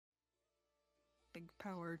Egg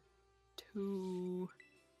power 2.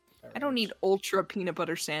 All I don't right. need ultra peanut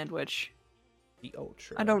butter sandwich. The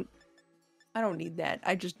ultra. I don't need that.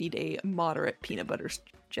 I just need a moderate peanut butter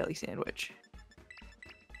jelly sandwich.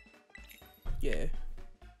 Yeah.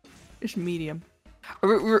 Just medium.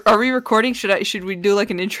 Are we recording? Should we do like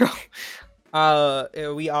an intro?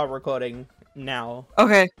 We are recording now.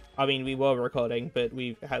 Okay. I mean, we were recording, but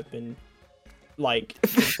we have been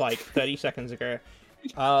since 30 seconds ago.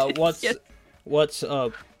 Yes. What's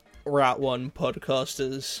up, Rat One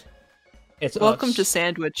podcasters? It's Welcome us. to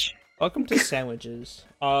Sandwich. Welcome to Sandwiches.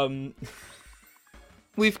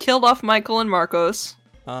 We've killed off Michael and Marcos.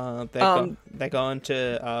 They're going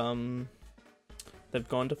to they've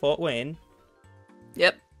gone to Fort Wayne.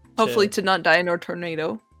 Yep. Hopefully to not die in a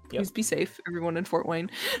tornado. Please Yep. be safe, everyone in Fort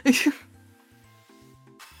Wayne.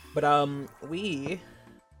 But we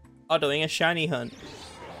are doing a shiny hunt.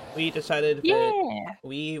 We decided that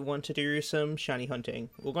we want to do some shiny hunting.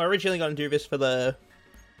 We were originally going to do this for the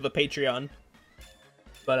Patreon,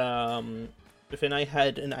 but then I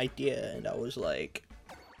had an idea, and I was like,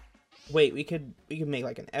 "Wait, we could make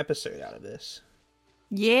like an episode out of this."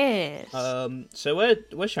 Yes. So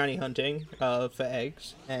we're shiny hunting for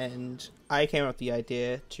eggs, and I came up with the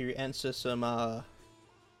idea to answer some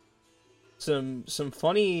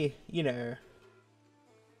funny,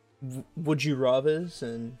 would you rathers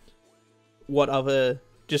and what other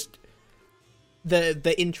just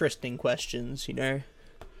the interesting questions, the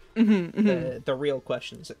real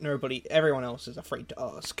questions that everyone else is afraid to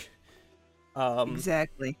ask.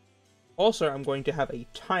 Exactly. Also, I'm going to have a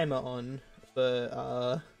timer on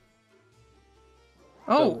for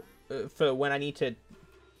for when I need to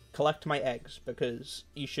collect my eggs, because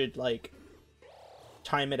you should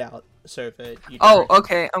time it out so that you don't...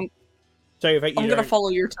 okay. So that you I'm gonna follow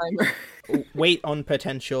your timer. wait on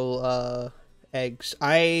potential eggs.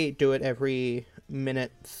 I do it every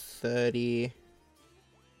minute 30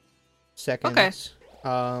 seconds. Okay.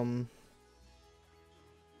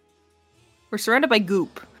 We're surrounded by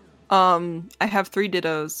goop. I have 3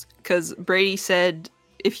 dittos, because Brady said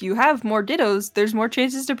if you have more dittos, there's more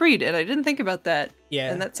chances to breed, and I didn't think about that.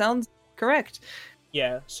 Yeah. And that sounds correct.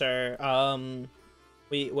 Yeah, so,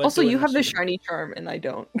 also, you have the shiny charm, and I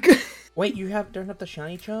don't. Wait, don't have the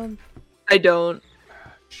shiny charm? I don't.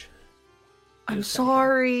 I'm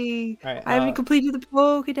sorry. Right, I haven't completed the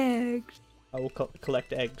Pokédex. I will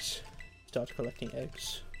collect eggs. Start collecting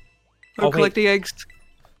eggs. I'm collecting eggs.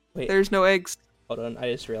 Wait. There's no eggs. Hold on,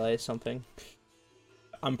 I just realized something.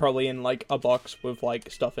 I'm probably in, a box with,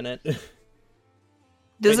 stuff in it.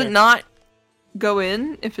 Does it not go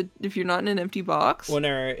in if you're not in an empty box? Well,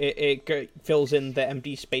 no, it fills in the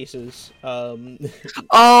empty spaces.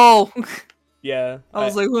 Oh! Yeah. I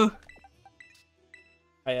was like, whoa.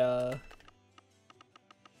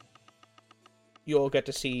 You all get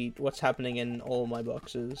to see what's happening in all my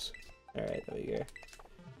boxes. Alright, there we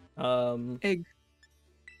go. Egg.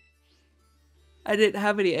 I didn't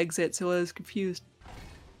have any eggs yet, so I was confused.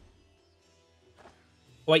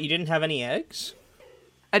 Wait, you didn't have any eggs?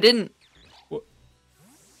 I didn't.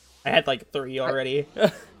 I had 3 already.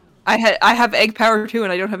 I have egg power 2,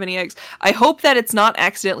 and I don't have any eggs. I hope that it's not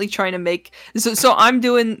accidentally trying to make... So I'm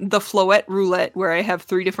doing the Floette roulette, where I have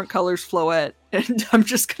 3 different colors Floette, and I'm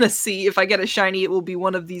just gonna see if I get a shiny, it will be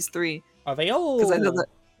one of these 3. Are they all... Because I know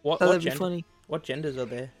that'd be gender? funny. What genders are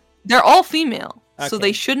there? They're all female, Okay. so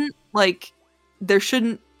they shouldn't, there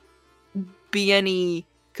shouldn't be any...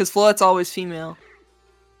 Because Floette's always female.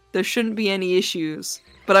 There shouldn't be any issues.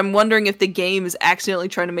 But I'm wondering if the game is accidentally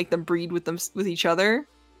trying to make them breed with each other.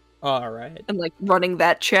 Alright. And, running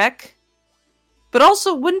that check. But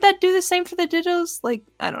also, wouldn't that do the same for the Dittos?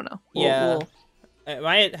 I don't know. Yeah. It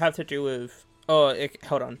might have to do with...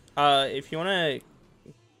 hold on. If you want to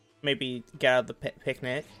maybe get out of the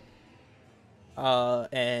picnic,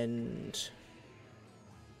 and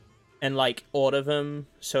order them,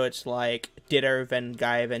 so it's Ditto, then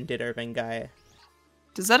Guy, then Ditto, then Guy.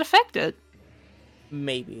 Does that affect it?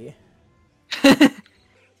 Maybe.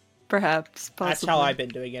 Perhaps, possibly. That's how I've been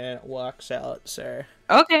doing it, and it works out, so...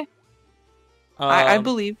 Okay. I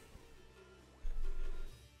believe.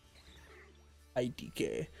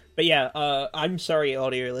 IDK. But yeah, I'm sorry,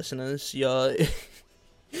 audio listeners. You're...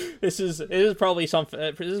 This is probably something...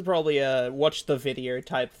 This is probably a watch the video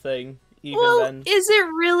type thing. Then. Is it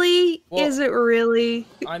really? Well, is it really?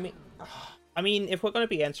 I mean, if we're gonna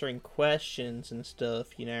be answering questions and stuff,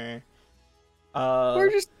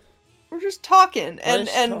 we're just talking,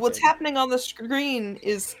 and what's happening on the screen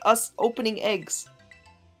is us opening eggs.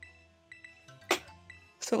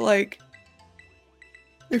 So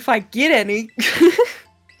if I get any,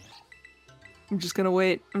 I'm just gonna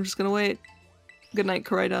wait. Good night,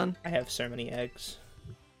 Koraidon. I have so many eggs.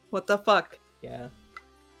 What the fuck? Yeah.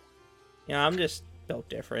 Yeah, I'm just built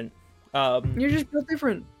different. You're just built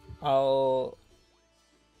different. I'll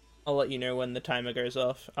let you know when the timer goes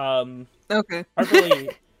off. Okay. Hopefully,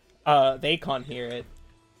 they can't hear it.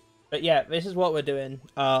 But yeah, this is what we're doing.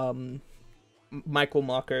 Michael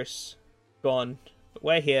Marcus gone. But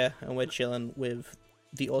we're here, and we're chilling with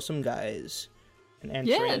the awesome guys. And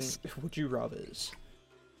answering Would You Rathers.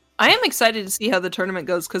 I am excited to see how the tournament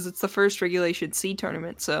goes, because it's the first Regulation C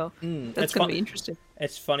tournament, so that's going to be interesting.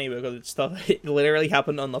 It's funny, because it literally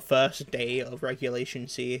happened on the first day of Regulation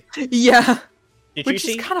C. Yeah. Which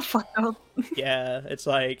is kind of fucked up. Yeah, it's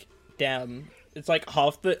like, damn. It's like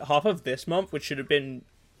half of this month, which should have been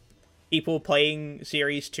people playing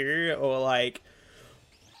Series 2, or like,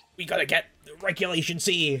 we gotta get Regulation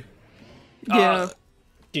C. Yeah.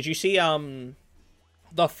 Did you see,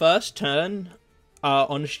 the first turn,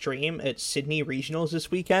 on stream at Sydney Regionals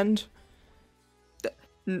this weekend?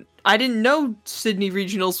 I didn't know Sydney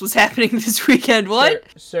Regionals was happening this weekend. What?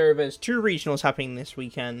 So there's 2 regionals happening this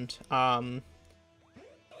weekend. Oh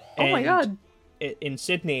my god. In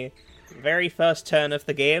Sydney, very first turn of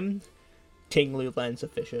the game, Ting Lu lands a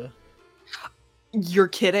Fisher. You're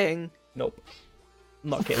kidding. Nope.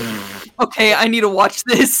 I'm not kidding. Okay, I need to watch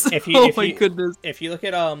this. My goodness. If you look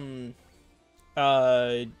at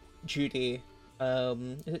Judy,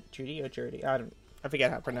 is it Judy or Judy? I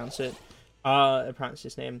forget how to pronounce it. I pronounce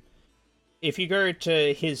his name. If you go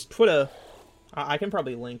to his Twitter, I can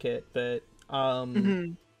probably link it, but I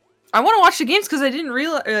want to watch the games because I didn't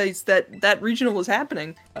realize that regional was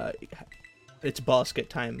happening. It's basket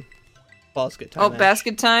time. Basket time. Oh,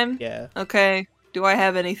 basket time? Yeah. Okay. Do I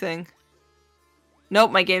have anything?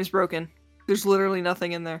 Nope, my game's broken. There's literally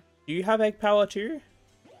nothing in there. Do you have egg power too?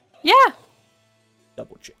 Yeah.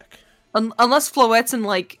 Double check. Unless Floettes and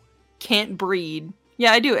like can't breed.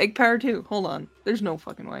 Yeah, I do. Egg power too. Hold on. There's no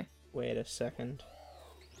fucking way. Wait a second.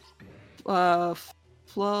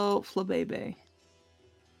 Flabebe.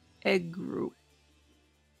 Egg group.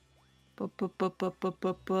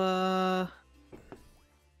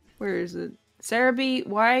 Where is it? Sarah B,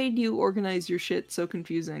 why do you organize your shit so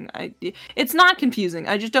confusing? It's not confusing.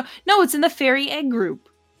 I just don't. No, it's in the fairy egg group.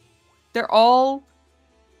 They're all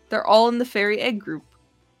in the fairy egg group.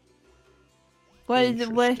 What?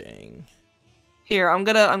 Interesting. Here, I'm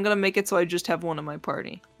gonna make it so I just have one in my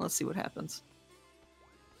party. Let's see what happens.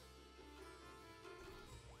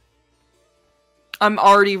 I'm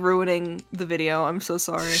already ruining the video. I'm so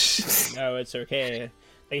sorry. No, it's okay.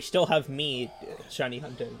 They still have me shiny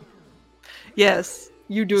hunting. Yes,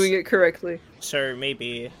 you're doing it correctly. So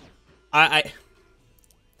maybe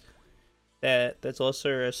there's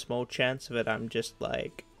also a small chance that I'm just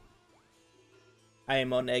like I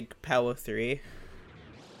am on egg power 3.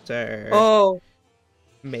 So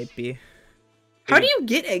maybe. How do you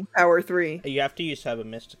get egg power 3? You have to use Cyber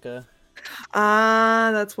Mystica.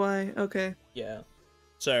 Ah, that's why. Okay. Yeah.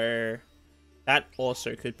 So that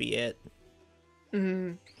also could be it.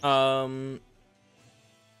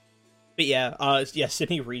 But yeah,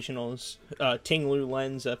 Sydney Regionals, Ting Lu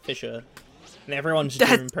lends a Fisher, and everyone's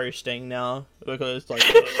doom posting now because like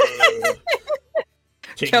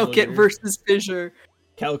Calcut versus Fisher.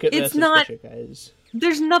 Calcut versus Fisher, guys.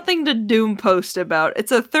 There's nothing to doom post about.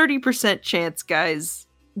 It's a 30% chance, guys.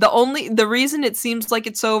 The reason it seems like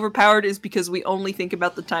it's so overpowered is because we only think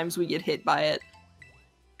about the times we get hit by it.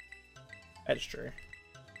 That's true.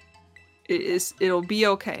 It'll be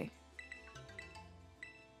okay.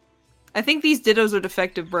 I think these dittos are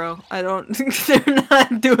defective, bro. I don't think they're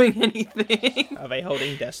not doing anything. Are they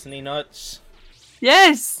holding destiny nuts?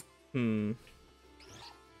 Yes.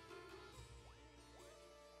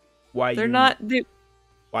 Why they're not? They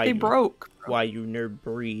broke. Bro. Why you no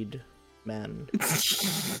breed, man?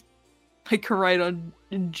 I can ride on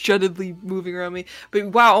juddedly moving around me. But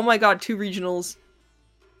wow, oh my god, 2 regionals.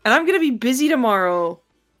 And I'm gonna be busy tomorrow.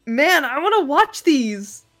 Man, I want to watch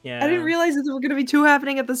these. Yeah. I didn't realize that there were gonna be 2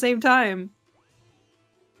 happening at the same time.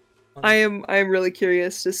 I am really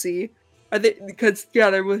curious to see. Are they, because yeah,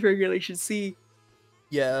 they're with Regulation C.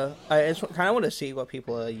 Yeah, I just kind of want to see what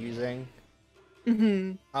people are using.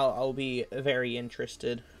 I'll be very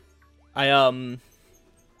interested. I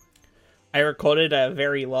recorded a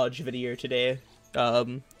very large video today,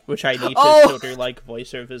 which I need to still do like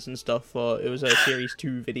voiceovers and stuff for. It was a Series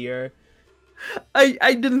 2 video.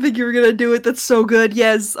 I didn't think you were gonna do it. That's so good.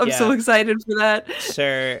 Yes, I'm so excited for that.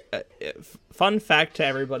 So, fun fact to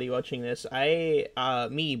everybody watching this: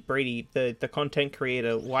 me, Brady, the content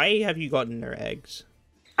creator. Why have you gotten no eggs?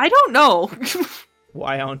 I don't know.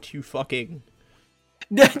 Why aren't you fucking?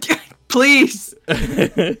 Please.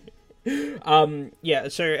 Yeah,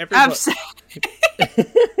 so everybody...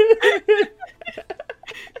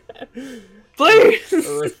 Please!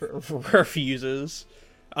 Refuses.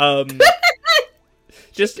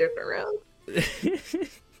 Just turn around.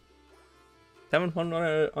 Having fun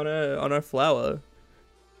on a flower.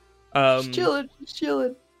 Just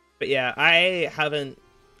chilling. But yeah, I haven't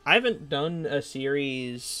done a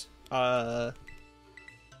series 2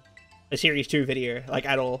 video, like,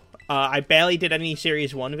 at all. I barely did any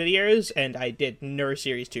series 1 videos, and I did no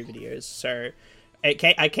series 2 videos, so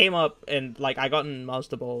I came up, and, like, I got in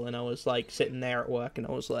Master Ball, and I was, like, sitting there at work, and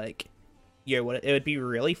I was like, yo, it would be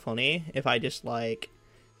really funny if I just, like,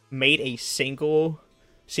 made a single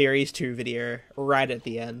series 2 video right at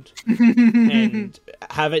the end, and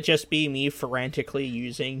have it just be me frantically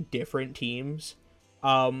using different teams.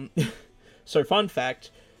 So fun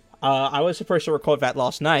fact, I was supposed to record that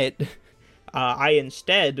last night. I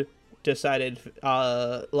instead decided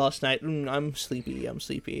last night, I'm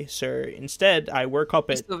sleepy. So instead, I woke up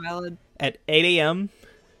at 8 a.m.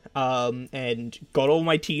 And got all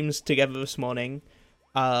my teams together this morning.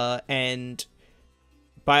 And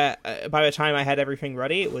by the time I had everything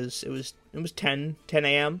ready, it was 10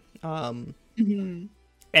 a.m.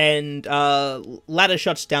 And ladder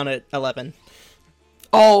shuts down at 11.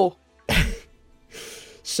 Oh.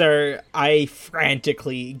 So I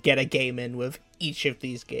frantically get a game in with each of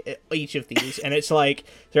these, and it's like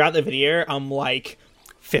throughout the video, I'm like,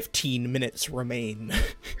 15 minutes remain,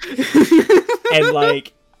 and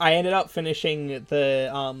like I ended up finishing the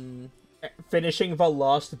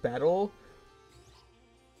last battle.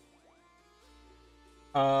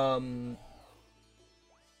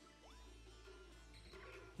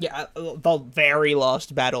 Yeah, the very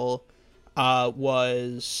last battle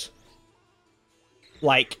was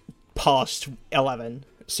like past 11,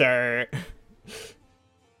 so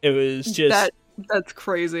it was just that's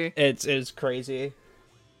crazy. It's crazy.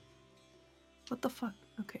 What the fuck?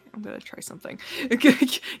 Okay, I'm gonna try something.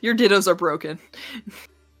 Your dittos are broken.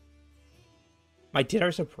 My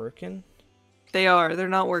dittos are broken? They are. They're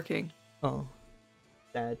not working. Oh.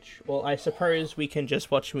 Well, I suppose we can just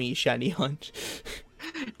watch me shiny hunt.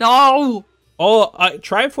 No! Oh,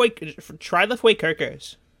 try the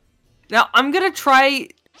Fuecocos. Now, I'm gonna try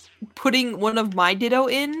putting one of my Ditto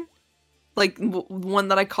in, like, one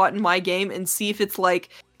that I caught in my game, and see if it's, like...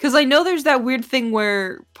 Because I know there's that weird thing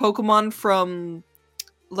where Pokemon from,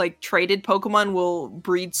 like, traded Pokemon will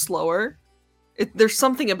breed slower. There's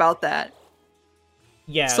something about that.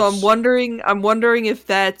 Yes. So I'm wondering if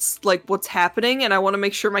that's, like, what's happening, and I want to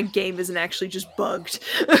make sure my game isn't actually just bugged.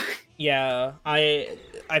 Yeah, I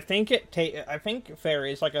think I think there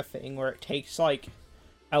is, like, a thing where it takes, like,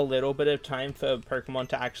 a little bit of time for Pokemon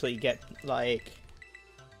to actually get, like,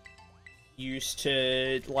 used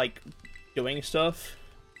to, like, doing stuff,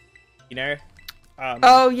 you know?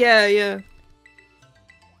 Oh, yeah.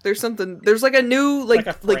 There's like a new, like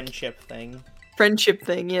a friendship thing. Friendship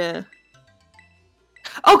thing, yeah.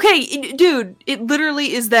 Okay, dude, it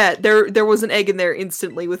literally is that. There was an egg in there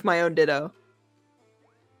instantly with my own Ditto.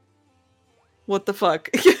 What the fuck?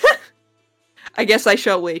 I guess I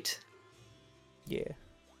shall wait. Yeah.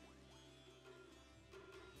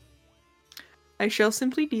 I shall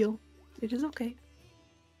simply deal. It is okay.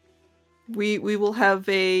 We will have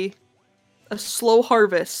a slow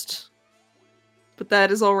harvest. But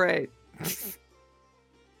that is alright.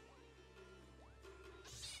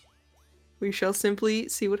 We shall simply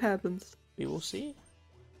see what happens. We will see.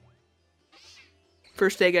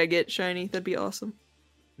 First egg I get shiny, that'd be awesome.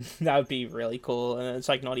 That would be really cool, and it's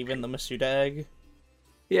like not even the Masuda egg.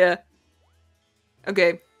 Yeah.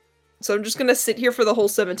 Okay. So I'm just gonna sit here for the whole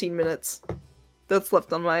 17 minutes that's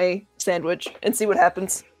left on my sandwich and see what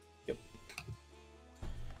happens. Yep.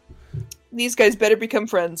 These guys better become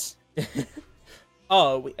friends.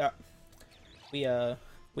 Oh, we have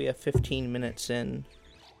 15 minutes in,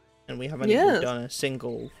 and we haven't even done a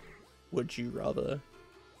single would you rather.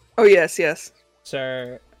 Oh yes.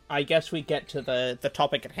 So I guess we get to the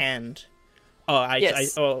topic at hand. I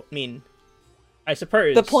suppose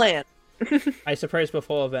the plan. I suppose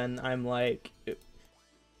before then I'm like,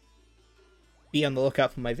 be on the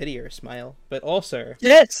lookout for my video, Smile. But also,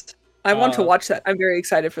 yes, I want to watch that. I'm very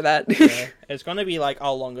excited for that. Yeah, it's gonna be like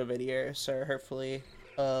a longer video, so hopefully,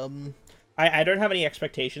 I don't have any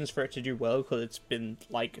expectations for it to do well because it's been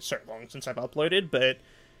like so long since I've uploaded, but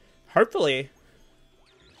hopefully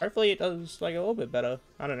it does like a little bit better.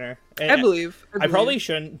 I don't know. I believe. I probably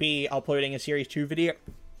shouldn't be uploading a Series 2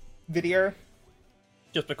 video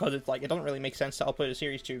just because it's like, it doesn't really make sense to upload a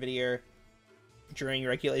Series 2 video during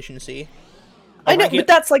Regulation C. I know, but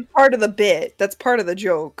that's like part of the bit. That's part of the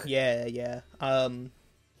joke. Yeah.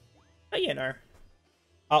 You know.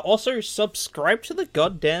 Also, subscribe to the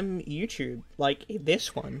goddamn YouTube. Like,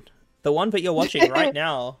 this one. The one that you're watching right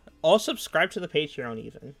now. Or subscribe to the Patreon,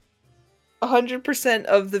 even. 100%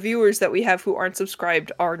 of the viewers that we have who aren't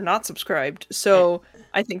subscribed are not subscribed, so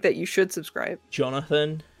I think that you should subscribe.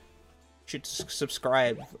 Jonathan should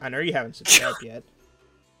subscribe. I know you haven't subscribed yet.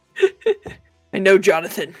 I know,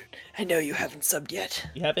 Jonathan. I know you haven't subbed yet.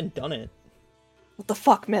 You haven't done it. What the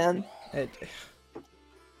fuck, man?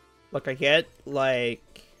 Look, I get,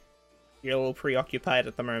 like, you're a little preoccupied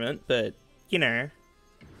at the moment, but, you know,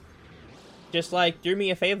 just, like, do me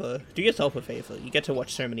a favor. Do yourself a favor. You get to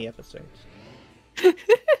watch so many episodes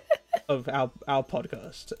of our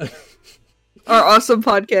podcast. Our awesome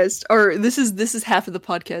podcast. Or this is half of the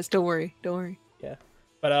podcast. Don't worry. Yeah.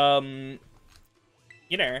 But,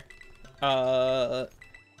 you know,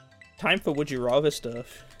 time for Would You Rather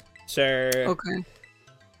stuff. So, okay.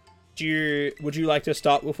 Would you like to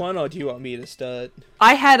start with one, or do you want me to start?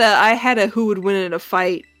 I had a who would win in a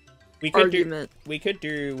fight argument. We could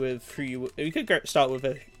start with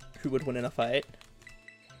a who would win in a fight.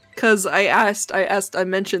 Because I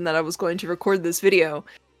mentioned that I was going to record this video,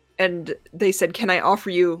 and they said, "Can I offer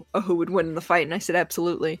you a who would win in the fight?" And I said,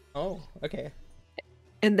 "Absolutely." Oh, okay.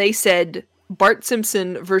 And they said Bart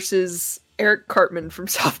Simpson versus Eric Cartman from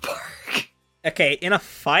South Park. Okay, in a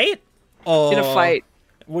fight? Or in a fight.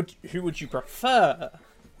 Who would you prefer?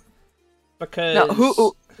 Because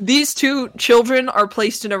no, these two children are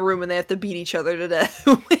placed in a room and they have to beat each other to death.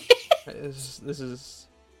 This is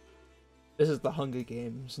the Hunger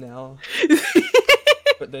Games now.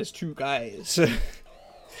 But there's two guys.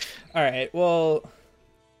 Alright, well,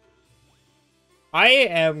 I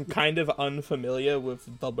am kind of unfamiliar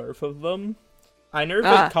with the both of them. I know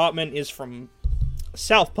that Cartman is from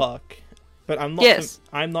South Park, but I'm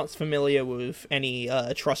not familiar with any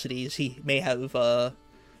atrocities he may have.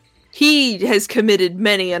 He has committed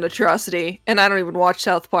many an atrocity, and I don't even watch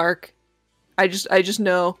South Park. I just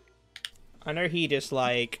know. I know he just,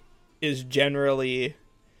 like, is generally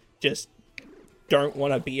just don't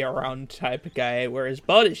want to be around type of guy, whereas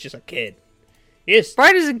Bud is just a kid.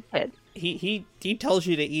 Bart is a kid. He tells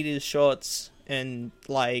you to eat his shorts and,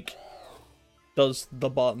 like, does the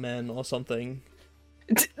Bartman or something.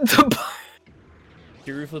 Do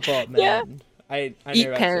the Bartman. Yeah. I know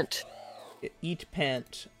eat pant. Eat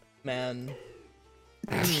pant, man.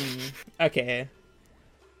 Okay.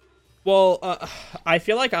 Well, I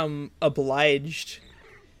feel like I'm obliged.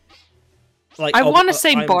 Like, I want to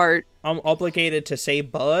say Bart. I'm obligated to say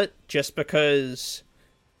Bart just because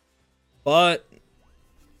Bart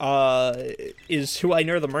is who I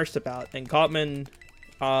know the most about, and Cartman.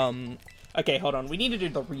 Okay, hold on. We need to do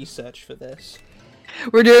the research for this.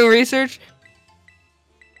 We're doing research?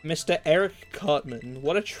 Mr. Eric Cartman.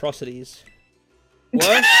 What atrocities.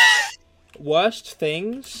 Worst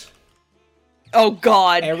things... Oh,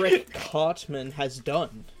 God. Eric Cartman has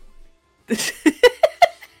done.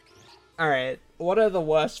 Alright, what are the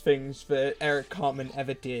worst things that Eric Cartman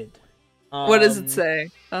ever did? What does it say?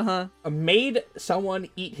 Uh-huh. Made someone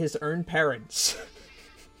eat his own parents.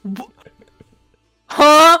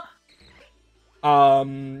 Huh?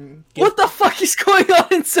 What the fuck is going on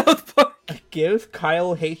in South Park? Give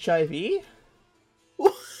Kyle HIV?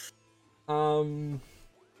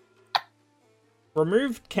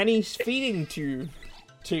 Removed Kenny's feeding tube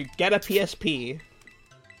to get a PSP.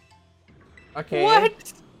 Okay.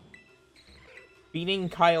 What? Feeding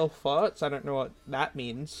Kyle farts? I don't know what that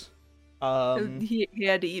means. He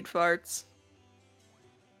had to eat farts.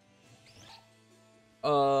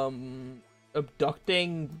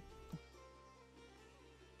 Abducting...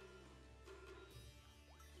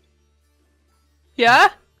 Yeah?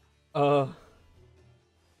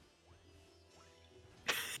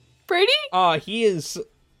 Brady? He is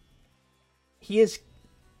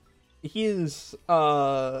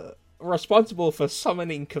responsible for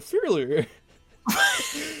summoning Cthulhu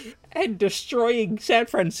and destroying San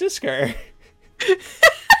Francisco.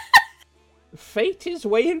 Faked his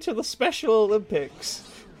way into the Special Olympics.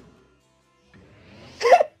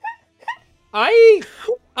 I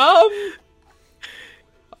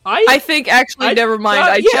think actually never mind.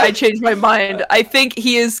 I changed my mind. I think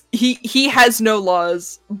he has no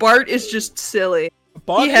laws. Bart is just silly.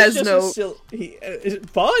 Bart is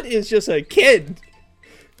just a kid.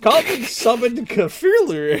 Cartman summoned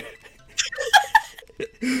Cthulhu.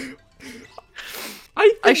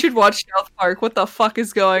 I should watch South Park. What the fuck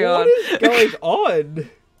is going on? What is going on?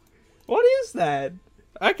 What is that?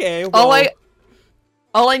 Okay, well...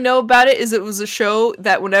 All I know about it is it was a show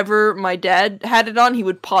that whenever my dad had it on, he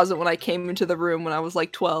would pause it when I came into the room when I was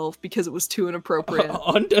like 12 because it was too inappropriate.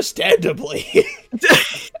 Understandably.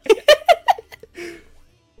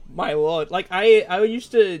 My lord. Like, I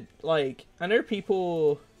used to, like, I know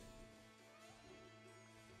people...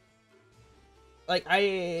 Like,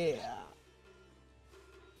 I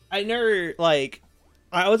know, like,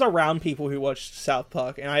 I was around people who watched South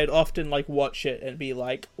Park, and I'd often, like, watch it and be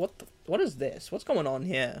like, what is this? What's going on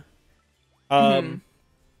here? And...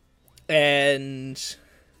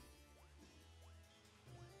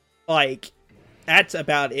 Like, that's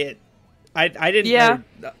about it. I didn't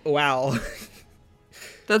know... Wow.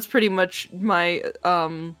 That's pretty much my,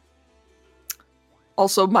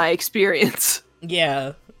 also my experience.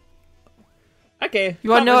 Yeah. Okay.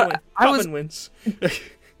 You wanna know what? I was... wins.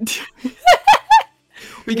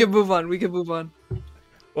 We can move on.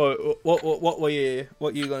 What were you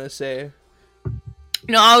gonna say?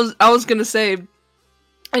 No, I was gonna say,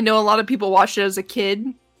 I know a lot of people watched it as a kid,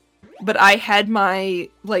 but I had my,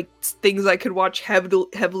 like, things I could watch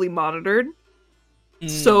heavily monitored.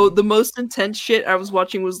 So the most intense shit I was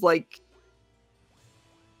watching was, like,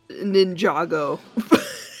 Ninjago.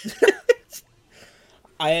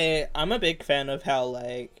 I'm a big fan of how,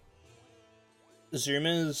 like,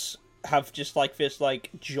 Zoomers have just, like, this, like,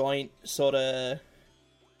 joint sort of,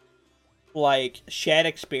 like, shared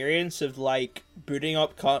experience of, like, booting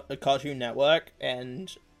up a Cartoon Network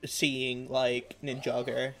and seeing, like,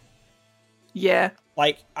 Ninjago. Yeah.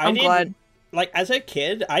 Like, I'm glad. Like, as a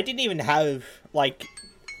kid, I didn't even have, like...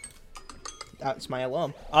 That's my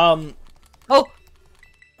alarm. Oh!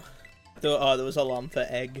 There was an alarm for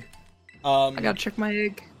egg. I gotta check my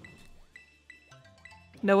egg.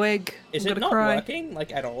 No egg. Is it not working,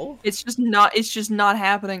 like, at all? It's just not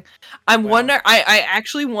happening. I'm wondering... I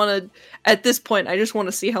actually want to... At this point, I just want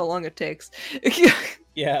to see how long it takes.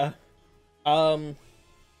 Yeah.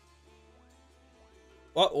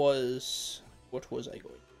 What was I going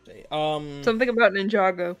to say? Something about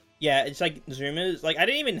Ninjago. Yeah, it's like Zoomers. Like, I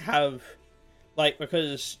didn't even have, like,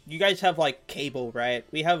 because you guys have, like, cable, right?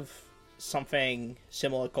 We have something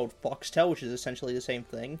similar called Foxtel, which is essentially the same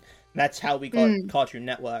thing. That's how we got Cartoon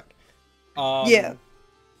Network. Yeah.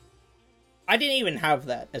 I didn't even have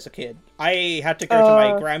that as a kid. I had to go to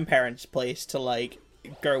my grandparents' place to, like,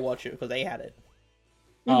 go watch it because they had it.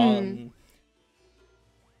 And,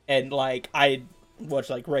 like, I'd watch,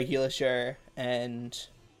 like, Regular Show and,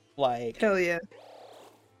 like... Hell yeah.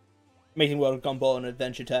 Amazing World of Gumball and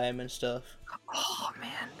Adventure Time and stuff. Oh,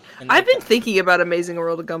 man. And I've been thinking about Amazing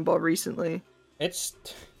World of Gumball recently.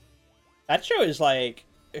 That show is, like,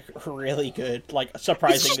 really good. Like,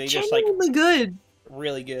 surprisingly. It's just genuinely good.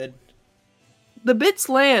 Really good. The bits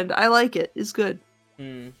land. I like it. It's good.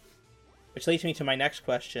 Which leads me to my next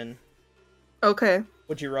question. Okay.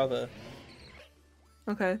 Would you rather?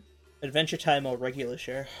 Okay. Adventure Time or Regular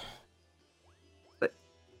Show?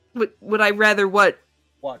 Would I rather what?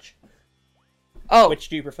 Watch. Oh. Which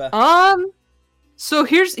do you prefer? So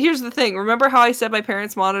here's the thing. Remember how I said my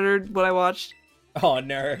parents monitored what I watched? Oh,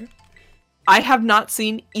 no. I have not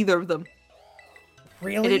seen either of them.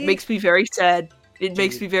 Really? And it makes me very sad. It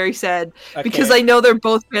makes me very sad. Okay. Because I know they're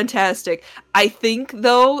both fantastic. I think,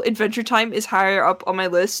 though, Adventure Time is higher up on my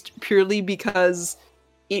list purely because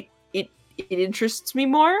it interests me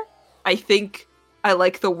more. I think I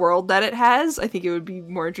like the world that it has. I think it would be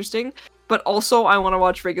more interesting. But also, I want to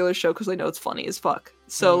watch Regular Show because I know it's funny as fuck.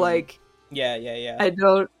 So, like... Yeah. I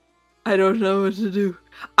don't know what to do.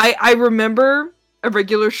 I remember a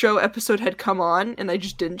Regular Show episode had come on, and I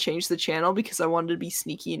just didn't change the channel because I wanted to be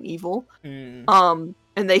sneaky and evil. And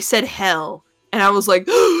they said hell. And I was like...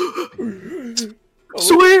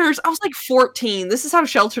 Swears! I was like 14. This is how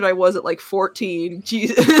sheltered I was at like 14.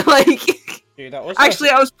 Jesus. Like... Dude, that was actually,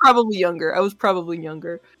 I was probably younger.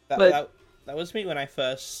 That was me when I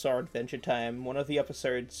first saw Adventure Time. One of the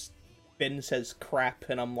episodes, Ben says crap,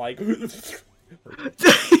 and I'm like...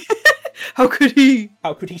 How could he?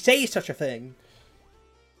 How could he say such a thing?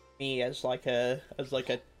 Me as like a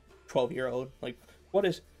 12-year-old, like, what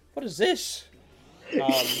is this?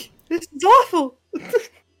 This is awful.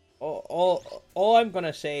 all I'm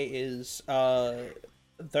gonna say is the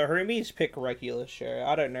homies pick Regular Show.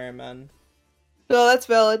 I don't know, man. No, that's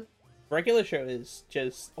valid. Regular Show is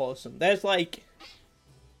just awesome. There's like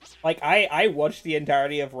I watched the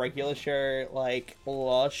entirety of Regular Show like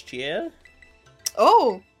last year.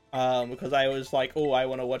 Oh. Because I was like, oh, I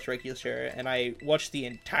want to watch Regular Show, and I watched the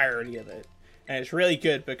entirety of it, and it's really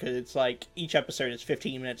good because it's like each episode is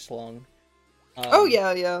 15 minutes long. Oh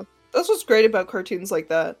yeah. That's what's great about cartoons like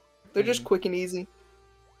that. They're just quick and easy.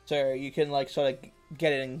 So you can like sort of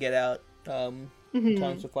get in and get out. In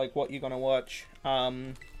terms of like what you're gonna watch.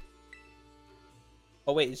 Oh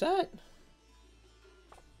wait, is that?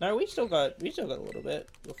 No, we still got a little bit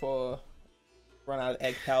before run out of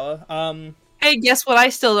egg power. Hey, guess what I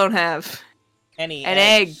still don't have? An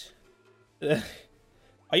egg.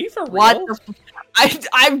 Are you for what real?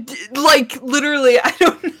 I'm like, literally, I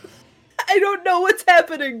don't know what's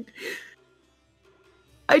happening.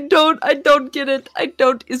 I don't get it.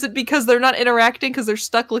 Is it because they're not interacting because they're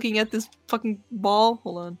stuck looking at this fucking ball?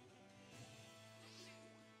 Hold on.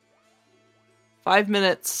 5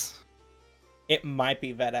 minutes. It might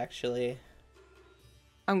be that, actually.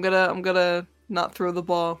 I'm gonna not throw the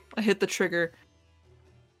ball. I hit the trigger.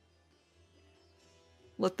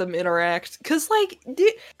 Let them interact. Cause I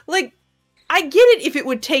get it if it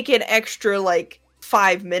would take an extra,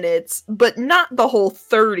 5 minutes, but not the whole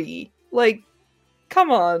 30. Like,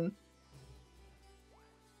 come on.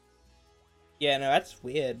 Yeah, no, that's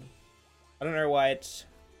weird. I don't know why it's...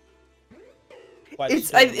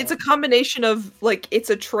 It's a combination of,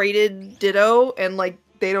 it's a traded Ditto, and,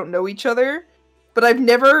 they don't know each other. But I've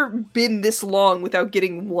never been this long without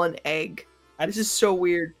getting one egg. This is so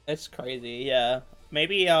weird. It's crazy, yeah.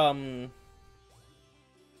 Maybe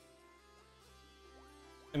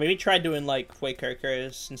try doing,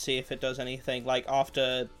 Waycokers and see if it does anything,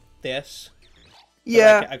 after this.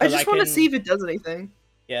 Yeah, I just want to see if it does anything.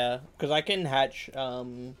 Yeah, because I can hatch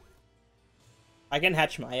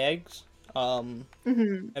my eggs, and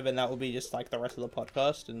then that will be just, the rest of the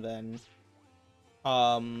podcast, and then,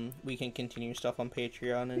 we can continue stuff on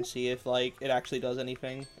Patreon and see if, it actually does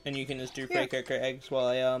anything, and you can just do Waycoker eggs while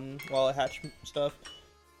I hatch stuff.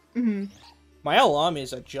 My alarm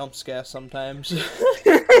is a jump scare sometimes.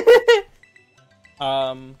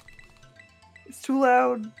 It's too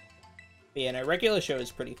loud. But yeah, no, regular show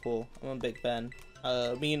is pretty cool. I'm a big fan.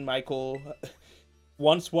 Me and Michael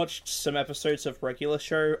once watched some episodes of regular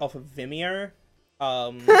show off of Vimeo,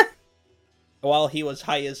 while he was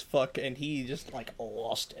high as fuck, and he just,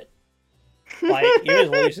 lost it. He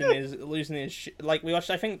was losing his shit. We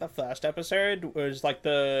watched, I think, the first episode was,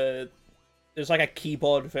 there's, a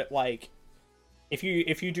keyboard that, if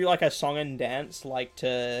you do, a song and dance,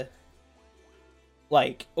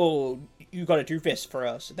 oh, you gotta do this for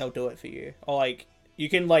us, they'll do it for you. Or, you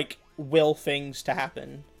can, will things to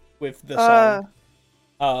happen with the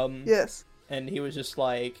song. Yes. And he was just,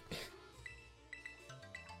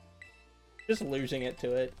 just losing it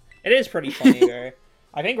to it. It is pretty funny, though.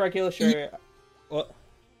 I think regular show... What?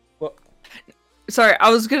 Sorry, I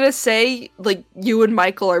was gonna say, you and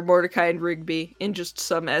Michael are Mordecai and Rigby, in just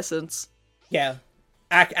some essence. Yeah.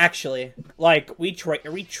 Actually, we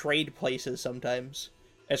trade places sometimes.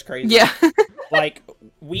 It's crazy. Yeah.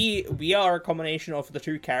 we are a combination of the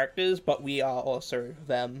two characters, but we are also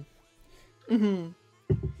them.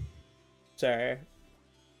 So,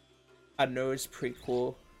 I know it's pretty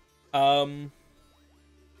cool.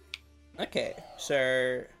 Okay,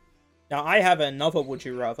 so... Now I have another Would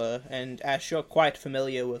You Rather, and Ash, you're quite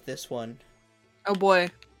familiar with this one. Oh boy.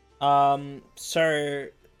 So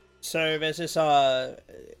there's this, so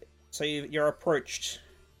you're approached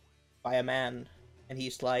by a man, and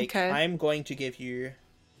he's like, okay. I'm going to give you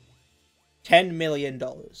 $10 million.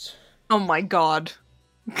 Oh my god.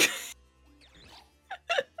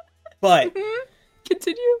 But...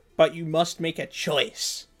 Continue. But you must make a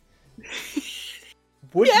choice.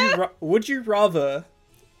 Would you rather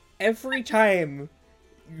every time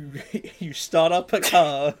you start up a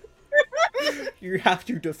car, you have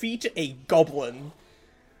to defeat a goblin,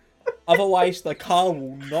 otherwise the car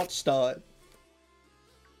will not start,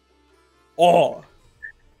 or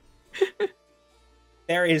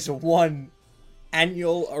there is one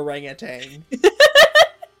annual orangutan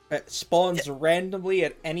that spawns randomly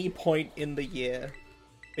at any point in the year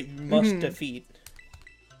that you must defeat?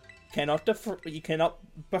 You cannot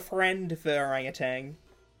befriend the orangutan,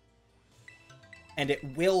 and it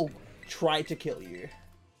will try to kill you.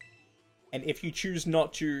 And if you choose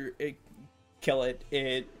not to kill it,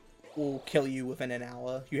 it will kill you within an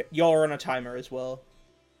hour. You're on a timer as well.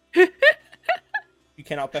 You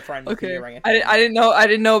cannot befriend the orangutan. I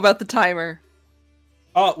didn't know about the timer.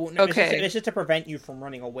 Oh, well, no, okay. This is to prevent you from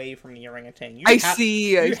running away from the orangutan. You have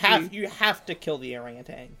to kill the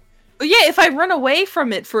orangutan. Yeah, if I run away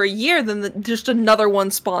from it for a year, then just another one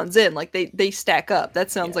spawns in. They stack up. That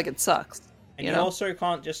sounds like it sucks. And you also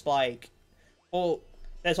can't just, well,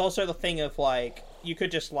 there's also the thing of, you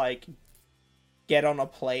could just, get on a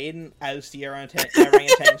plane as the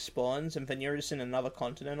orangutan spawns, and then you're just in another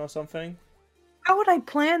continent or something. How would I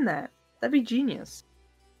plan that? That'd be genius.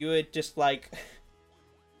 You would just,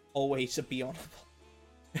 always be on a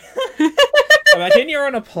plane. Imagine you're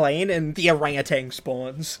on a plane and the orangutan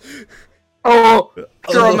spawns. Oh!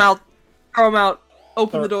 Throw him out. Throw him out.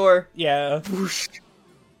 Open the door. Yeah. Whoosh.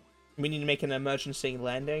 We need to make an emergency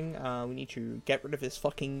landing. We need to get rid of this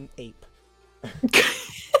fucking ape.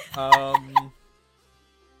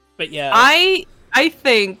 But yeah. I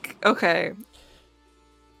think, okay.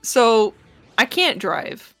 So, I can't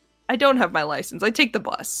drive. I don't have my license. I take the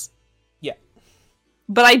bus. Yeah.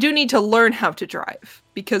 But I do need to learn how to drive,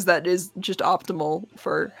 because that is just optimal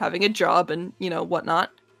for having a job and,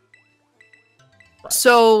 whatnot. Right.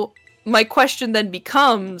 So, my question then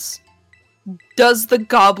becomes, does the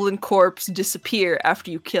goblin corpse disappear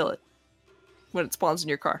after you kill it? When it spawns in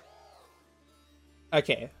your car?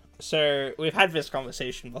 Okay, so we've had this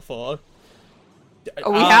conversation before.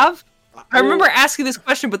 Oh, we have? I remember asking this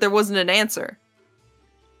question, but there wasn't an answer.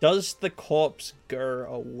 Does the corpse go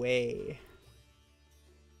away?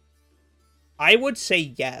 I would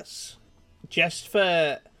say yes. Just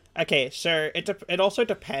for... Okay, so it also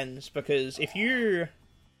depends, because if you...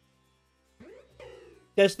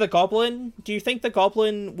 Do you think the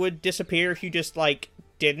goblin would disappear if you just,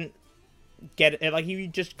 didn't get it? Like, you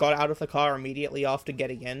just got out of the car immediately after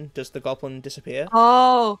getting in? Does the goblin disappear?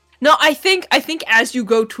 Oh. No, I think as you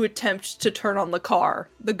go to attempt to turn on the car,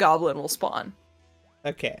 the goblin will spawn.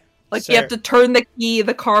 Okay. Like, you have to turn the key,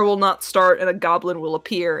 the car will not start, and a goblin will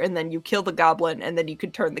appear, and then you kill the goblin, and then you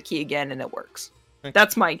can turn the key again, and it works. Okay.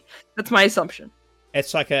 That's my assumption.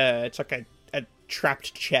 It's like a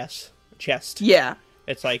trapped chest. Yeah.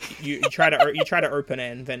 It's like you try to open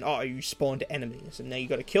it, and then you spawned enemies, and now you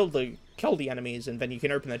got to kill the enemies, and then you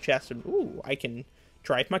can open the chest, and I can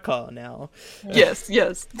drive my car now. Yes.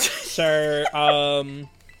 So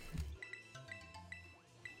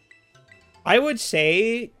I would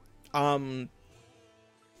say, for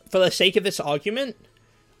the sake of this argument,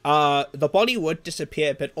 the body would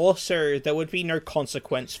disappear, but also there would be no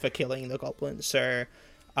consequence for killing the goblin. So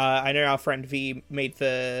I know our friend V made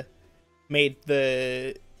the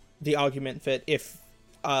argument that if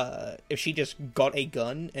she just got a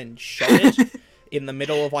gun and shot it in the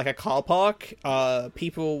middle of a car park,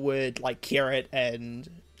 people would cure it and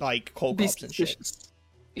call cops and shit.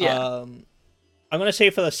 Yeah. I'm gonna say,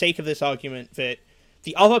 for the sake of this argument, that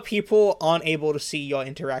the other people aren't able to see or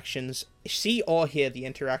hear the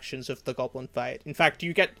interactions of the goblin fight. In fact,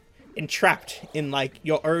 you get entrapped in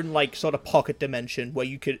your own sort of pocket dimension where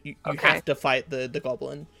you have to fight the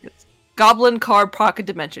goblin. Yes. Goblin car pocket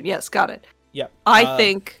dimension. Yes, got it. Yep. I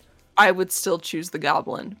think I would still choose the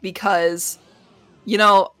goblin because,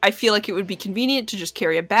 I feel like it would be convenient to just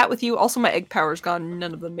carry a bat with you. Also, my egg power's gone.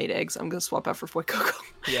 None of them made eggs. I'm gonna swap out for Foy Coco.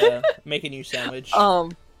 Yeah, make a new sandwich.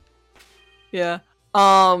 Yeah.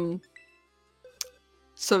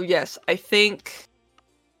 So yes, I think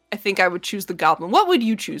I would choose the goblin. What would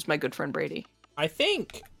you choose, my good friend Brady? I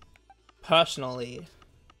think, personally,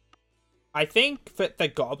 that the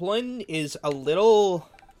goblin is a little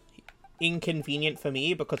inconvenient for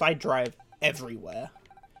me because I drive everywhere.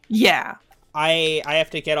 Yeah. I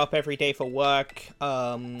have to get up every day for work,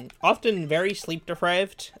 often very sleep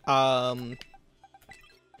deprived, and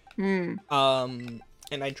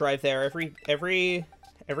I drive there every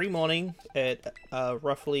morning at,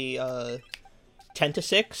 roughly, 10 to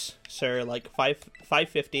 6, so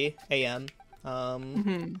 5:50 a.m.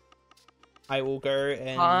 I will go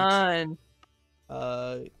and...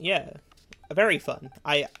 Fun. Yeah. Very fun.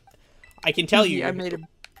 I can tell you... I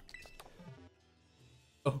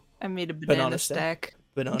made a banana stack.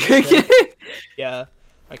 Banana stack. Yeah.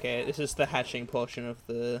 Okay, this is the hatching portion of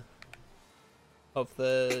the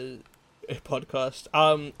podcast.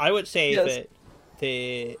 I would say that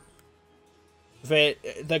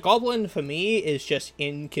the goblin for me is just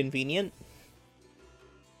inconvenient.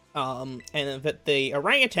 And that the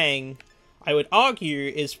orangutan, I would argue,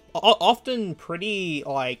 is often pretty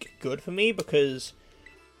good for me because,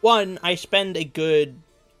 one, I spend a good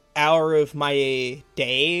hour of my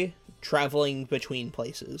day traveling between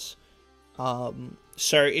places.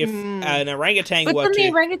 So if an orangutan but were then the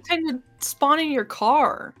orangutan would spawn in your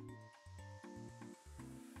car.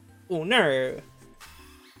 Oh no,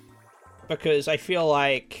 because I feel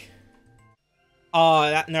like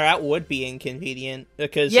that would be inconvenient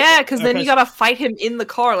because then you gotta fight him in the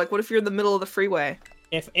car. What if you're in the middle of the freeway?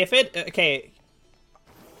 If it okay,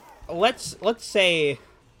 let's say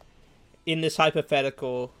in this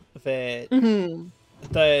hypothetical that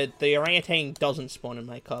the orangutan doesn't spawn in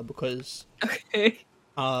my car because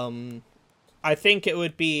I think it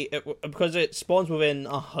would be because it spawns within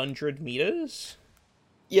 100 meters.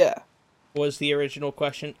 Yeah, was the original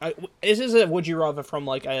question. This is a would you rather from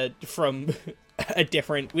from a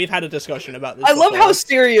different. We've had a discussion about this. I love how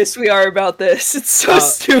serious we are about this. It's so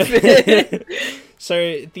stupid.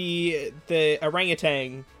 So the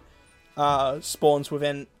orangutan spawns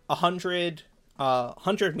within 100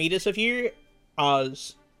 meters of you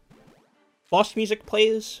as boss music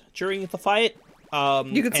plays during the fight.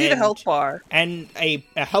 You can see the health bar. And a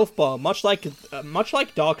health bar, much like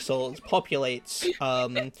Dark Souls, populates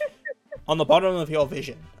on the bottom of your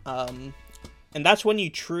vision. And that's when you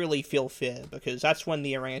truly feel fear, because that's when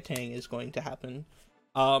the orangutan is going to happen.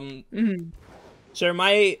 So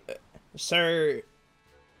my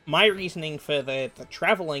reasoning for the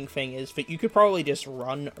traveling thing is that you could probably just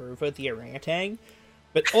run over the orangutan,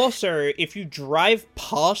 but also, if you drive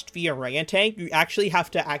past the orangutan, you actually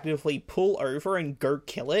have to actively pull over and go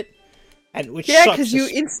kill it. And which yeah, because you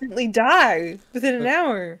instantly die within an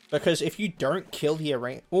hour. Because if you don't kill the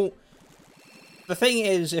orangutan... Well, the thing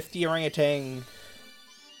is, if the orangutan...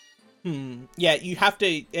 Yeah, you have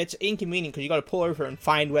to... It's inconvenient because you gotta pull over and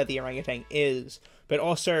find where the orangutan is. But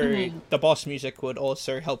also, the boss music would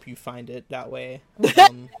also help you find it that way.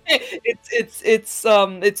 It's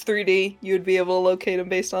 3D. You would be able to locate them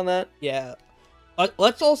based on that. Yeah.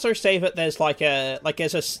 Let's also say that there's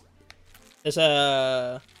there's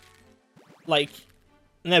an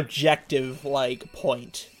objective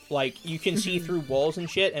point. Like, you can see through walls and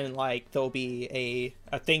shit, and there'll be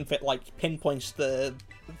a thing that pinpoints the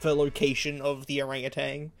location of the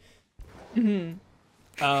orangutan.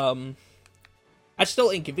 That's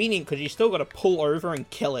still inconvenient because you still gotta pull over and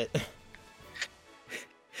kill it.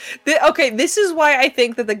 Okay, this is why I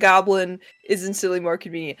think that the goblin is instantly more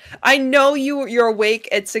convenient. I know you're awake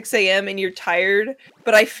at 6 a.m. and you're tired,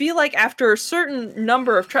 but I feel like after a certain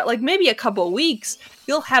number of maybe a couple of weeks,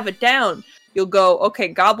 you'll have it down. You'll go, okay,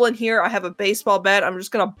 goblin here, I have a baseball bat, I'm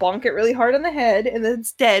just gonna bonk it really hard on the head, and then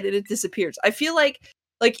it's dead and it disappears. I feel like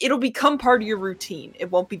it'll become part of your routine.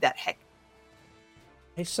 It won't be that hectic.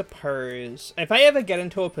 I suppose if I ever get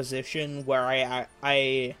into a position where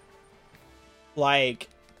I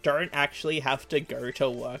don't actually have to go to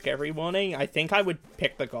work every morning, I think I would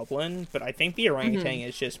pick the goblin, but I think the orangutan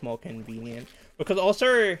is just more convenient. Because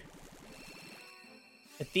also,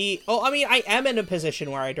 I am in a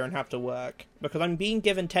position where I don't have to work, because I'm being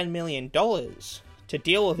given $10 million to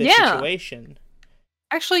deal with this situation.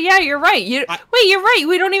 Actually, yeah, you're right. You're right.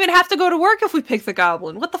 We don't even have to go to work if we pick the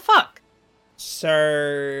goblin. What the fuck?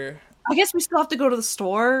 So... I guess we still have to go to the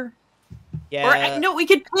store. Yeah. Or, no, we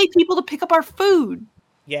could pay people to pick up our food.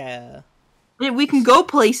 Yeah. And we can go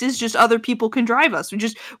places, just other people can drive us.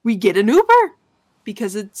 We get an Uber.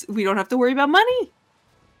 Because we don't have to worry about money.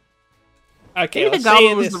 Okay, maybe the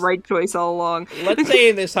goblin was the right choice all along. Let's say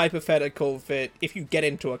in this hypothetical that if you get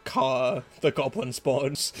into a car, the goblin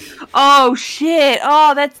spawns. Oh, shit.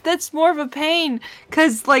 Oh, that's more of a pain.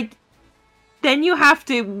 Because, then you have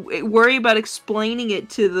to worry about explaining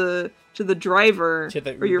it to the driver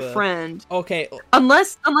or your friend. Okay.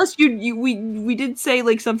 Unless we did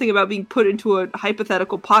say something about being put into a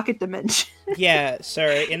hypothetical pocket dimension. Yeah, so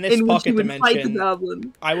in this pocket dimension, fight the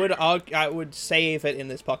goblin. I would say that in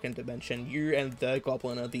this pocket dimension, you and the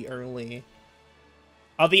goblin are the only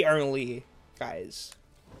guys.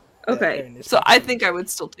 Okay, so I think I would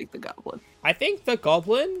still take the goblin. I think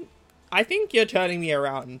you're turning me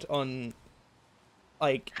around on.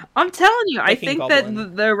 I'm telling you, I think goblin.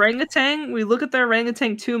 That the orangutan, we look at the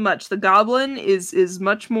orangutan too much. The goblin is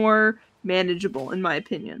much more manageable, in my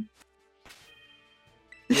opinion.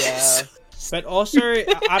 Yeah, but also,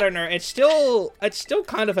 I don't know, it's still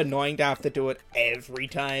kind of annoying to have to do it every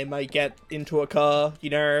time I get into a car, you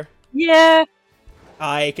know? Yeah.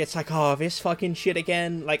 It's oh, this fucking shit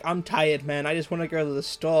again. I'm tired, man. I just want to go to the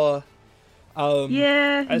store.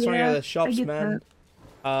 Yeah, I just want to go to the shops, man.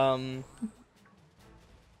 That.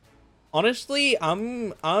 Honestly,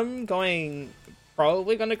 I'm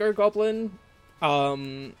probably gonna go goblin,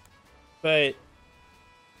 but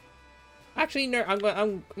actually no, I'm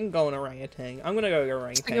going orangutan. I'm gonna go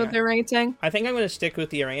orangutan. Stick with the orangutan. I think I'm gonna stick with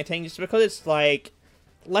the orangutan just because it's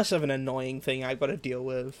less of an annoying thing I've got to deal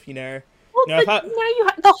with, you know. Well, now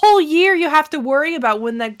the whole year you have to worry about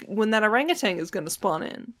when that orangutan is gonna spawn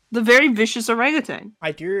in. The very vicious orangutan.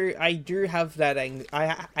 I do have that.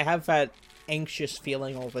 I have that anxious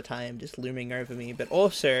feeling all the time just looming over me, but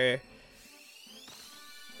also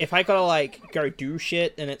if I gotta go do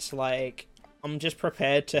shit and it's I'm just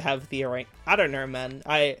prepared to have the I don't know, man.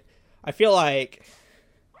 I feel like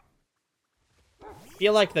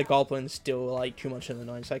the goblin's still too much of the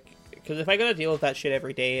noise, because if I gotta deal with that shit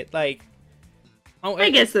every day, I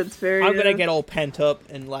guess that's fair. I'm gonna get all pent up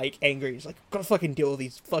and angry. It's gotta fucking deal with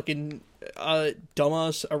these fucking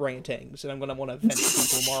dumbass orangutans, and I'm gonna want to vent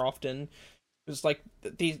to people more often. It's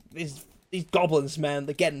these goblins, man,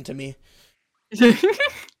 they're getting to me.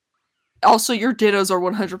 Also, your dittos are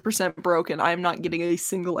 100% broken. I am not getting a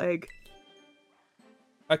single egg.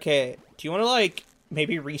 Okay, do you want to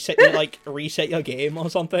maybe reset your game or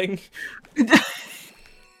something.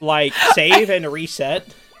 Like, save and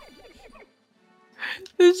reset.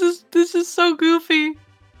 This is so goofy.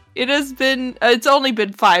 It's only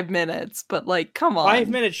been 5 minutes, but like, come on. 5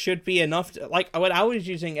 minutes should be enough to, like, when I was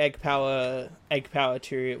using egg power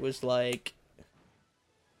 2, it was like,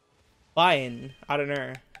 fine. I don't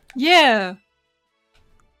know. Yeah.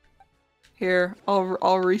 Here,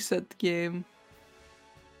 I'll reset the game.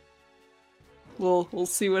 We'll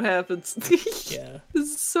see what happens. Yeah. This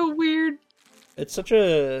is so weird. It's such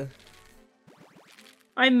a...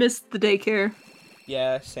 I missed the daycare.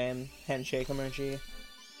 Yeah, same. Handshake emoji.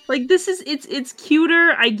 Like, it's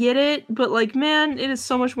cuter, I get it, but like, man, it is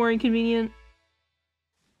so much more inconvenient.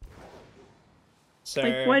 So...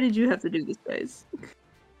 Like, why did you have to do this, guys?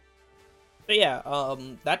 But yeah,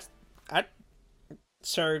 that's...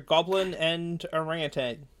 Sir Goblin and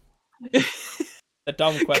Orangutan. The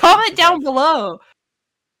dumb question. Comment down below!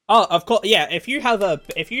 Oh, of course, yeah, if you have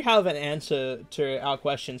an answer to our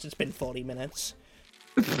questions, it's been 40 minutes.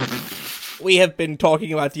 We have been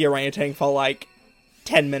talking about the orangutan for like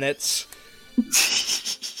 10 minutes.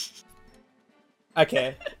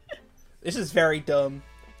 Okay. This is very dumb.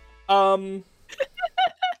 Isn't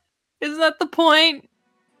that the point?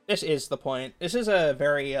 This is the point. This is a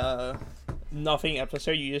very, nothing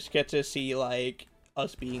episode. You just get to see, like,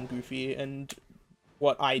 us being goofy and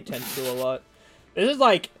what I tend to do a lot. This is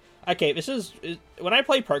like, okay, when I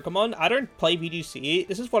play Pokemon, I don't play VGC.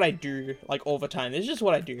 This is what I do, like, all the time. This is just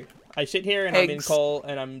what I do. I sit here and I'm in call,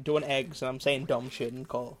 and I'm doing eggs, and I'm saying dumb shit in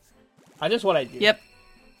call. That's just what I do. Yep.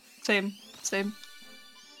 Same.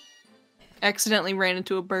 Accidentally ran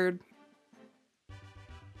into a bird.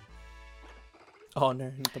 Oh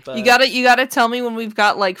no, the bird. You gotta tell me when we've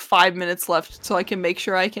got like 5 minutes left so I can make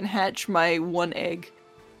sure I can hatch my 1 egg.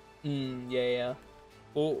 Yeah.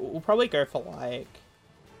 We'll probably go for like...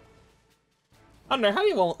 I don't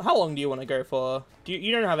know, how long do you want to go for?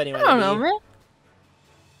 You don't have anyone. I don't know, man.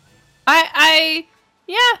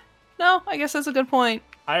 No, I guess that's a good point.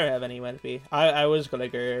 I don't have anywhere to be. I was gonna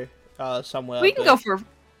go somewhere. We can go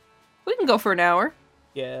for an hour.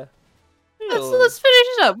 Yeah. Let's finish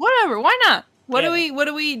it up. Whatever. Why not? Do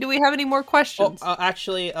we have any more questions?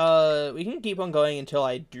 Actually, we can keep on going until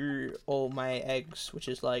I do all my eggs, which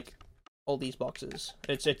is like all these boxes.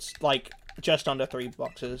 It's like just under 3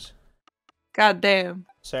 boxes. God damn.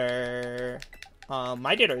 So,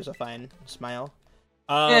 my dittos are fine. Smile.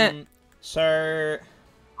 Yeah. So.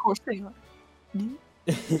 Of course they are.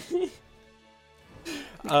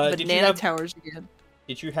 Banana towers again.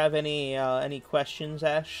 Did you have any questions,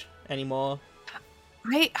 Ash? Any more?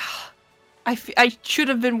 I should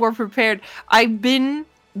have been more prepared. I've been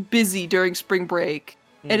busy during spring break,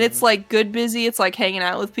 and it's like good busy. It's like hanging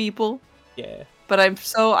out with people. Yeah. But I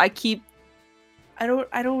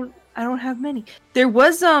don't have many. There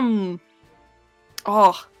was there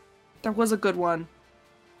was a good one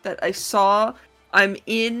that I saw. I'm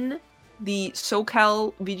in the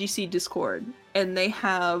SoCal VGC Discord, and they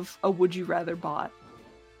have a Would You Rather bot,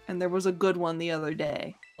 and there was a good one the other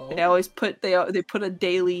day. Oh. They always put they put a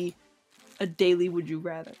daily Would You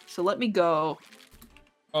Rather. So let me go.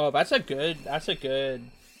 Oh, that's a good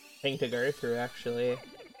thing to go through, actually.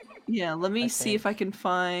 Yeah, let me see if I can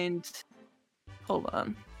find. Hold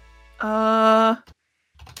on.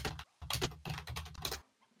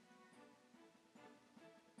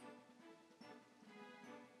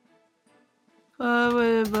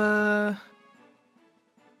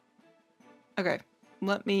 Okay,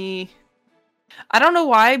 let me. I don't know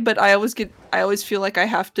why, but I always feel like I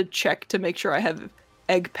have to check to make sure I have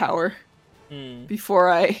egg power before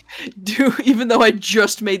I do, even though I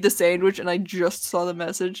just made the sandwich and I just saw the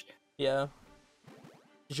message. Yeah.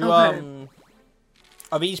 Did you,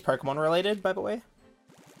 are these Pokemon related, by the way?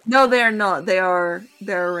 No, they are not. They're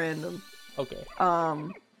random. Okay. But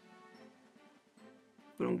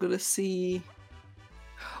I'm gonna see.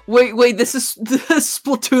 Wait, this is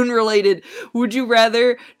Splatoon related. Would you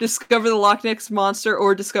rather discover the Loch Ness Monster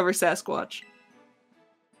or discover Sasquatch?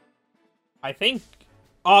 I think...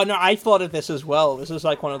 Oh, no, I thought of this as well. This is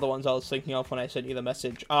like one of the ones I was thinking of when I sent you the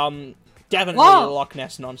message. Definitely the Loch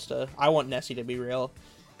Ness Monster. I want Nessie to be real.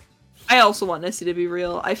 I also want Nessie to be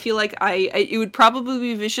real. I feel like it would probably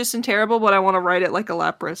be vicious and terrible, but I want to ride it like a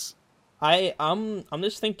Lapras. I'm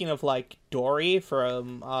just thinking of like Dory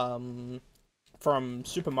from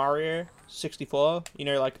Super Mario 64, you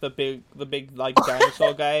know, like the big like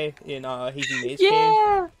dinosaur guy in Hazy Maze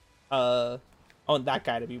Cave. I want that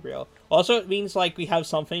guy to be real. Also, it means like we have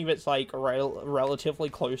something that's like relatively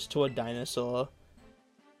close to a dinosaur,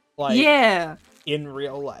 like in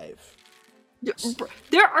real life.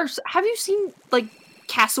 There are. Have you seen like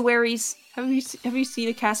cassowaries? Have you seen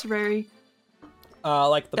a cassowary?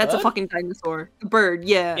 Like the That's bird? a fucking dinosaur. A bird,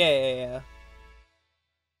 yeah. Yeah.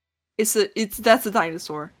 That's a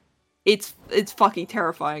dinosaur. It's fucking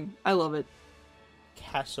terrifying. I love it.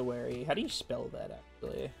 Cassowary. How do you spell that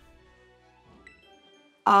actually?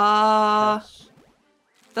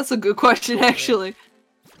 That's a good question actually.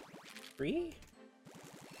 Three?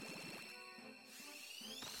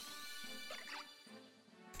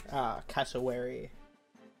 Cassowary.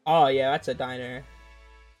 Oh yeah, that's a diner.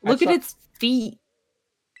 Look at its feet.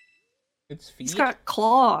 Its feet? It's got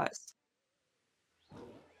claws.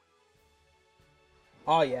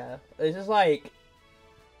 Oh yeah. It's just like...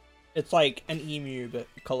 It's like an emu, but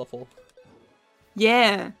colorful.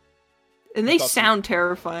 Yeah. And they sound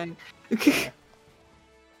terrifying. Yeah.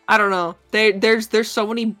 I don't know. There's so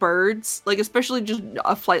many birds, like especially just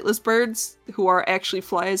flightless birds who are actually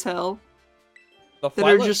fly as hell. That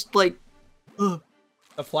are just like... Ugh.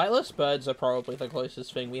 The flightless birds are probably the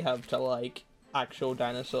closest thing we have to, like, actual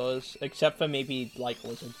dinosaurs. Except for maybe, like,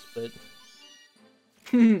 lizards, but...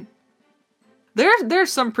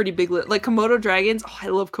 There's some pretty big... Like, Komodo dragons. Oh, I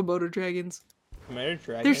love Komodo dragons. Komodo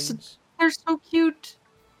dragons? They're so cute.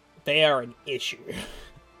 They are an issue.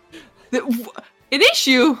 An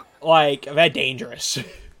issue? Like, they're dangerous.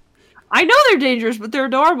 I know they're dangerous, but they're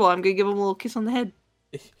adorable. I'm gonna give them a little kiss on the head.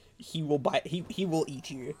 He will bite... He will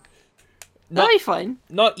eat you. That'll be fine.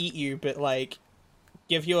 Not eat you, but, like,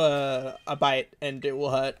 give you a bite, and it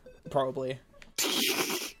will hurt, probably.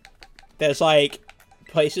 There's, like,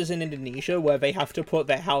 places in Indonesia where they have to put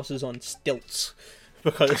their houses on stilts.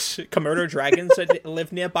 Because Komodo dragons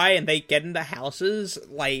live nearby, and they get into houses,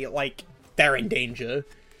 like, they're in danger.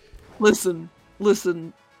 Listen.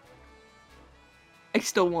 I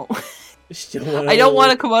still won't. I don't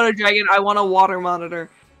want a Komodo dragon, I want a water monitor.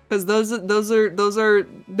 Because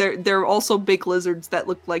they're also big lizards that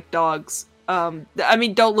look like dogs. I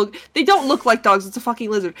mean, they don't look like dogs, it's a fucking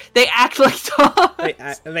lizard. They act like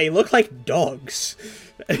dogs! They look like dogs.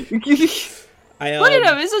 Look at him,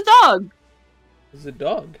 it's a dog! It's a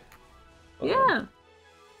dog. Yeah.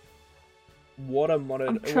 Water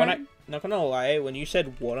monitor. Not gonna lie, when you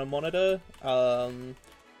said water monitor, I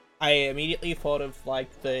immediately thought of,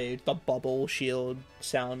 like, the bubble shield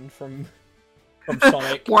sound from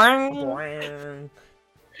Sonic.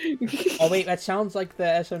 Oh wait, that sounds like the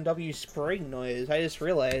SMW spring noise. I just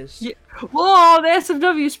realized. Yeah. Whoa, the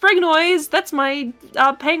SMW spring noise! That's my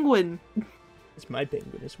penguin. It's my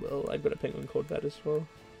penguin as well. I've got a penguin called that as well.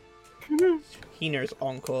 He knows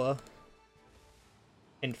Encore.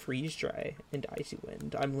 And Freeze Dry and Icy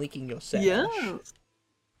Wind. I'm leaking your sash. Yes.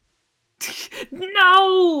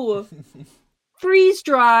 No! Freeze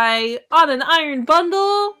Dry on an iron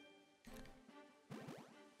bundle?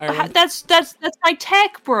 That's my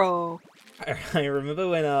tech, bro. I remember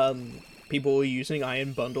when people were using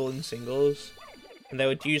Iron Bundle in singles, and they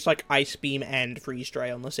would use like Ice Beam and Freeze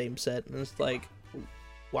Dry on the same set, and it's like,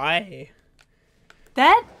 why?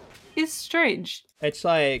 That is strange. It's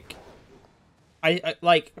like, I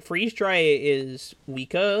like Freeze Dry is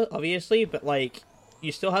weaker, obviously, but like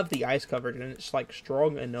you still have the ice coverage, and it's like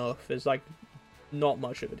strong enough. There's like not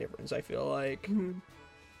much of a difference. I feel like. Mm-hmm.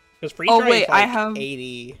 Because Freeze Dry is like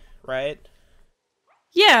 80, right?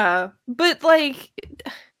 Yeah, but like,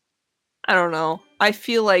 I don't know. I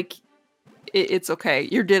feel like it's okay.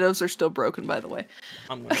 Your dittos are still broken, by the way.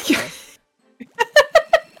 I'm gonna say.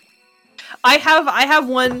 I have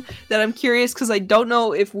one that I'm curious because I don't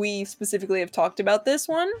know if we specifically have talked about this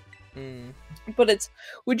one. But it's,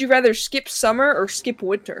 would you rather skip summer or skip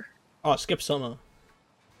winter? Oh, skip summer.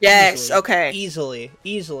 Yes. Easily. Okay.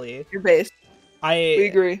 Easily. You're based. We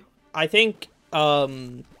agree. I think by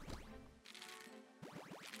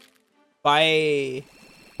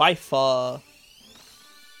far,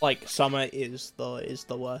 like, summer is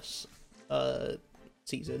the worst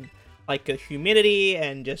season. Like the humidity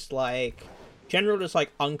and just like general just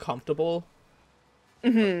like uncomfortable.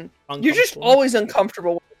 Mm-hmm. You're just always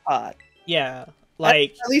uncomfortable with the hot. Yeah,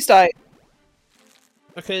 like at least I.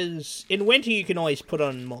 Because in winter you can always put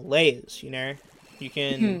on more layers. You know, you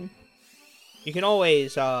can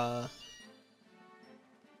always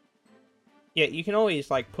you can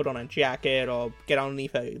always like put on a jacket or get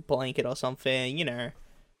underneath a blanket or something. You know,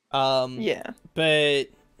 yeah, but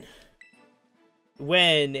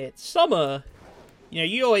when it's summer, you know,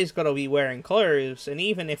 you always gotta be wearing clothes, and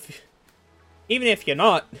even if you're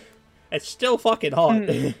not, it's still fucking hot.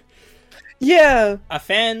 Yeah. A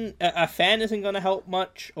fan isn't gonna help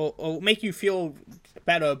much, or make you feel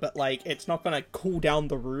better, but like it's not gonna cool down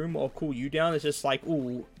the room or cool you down. It's just like,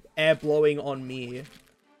 ooh, air blowing on me.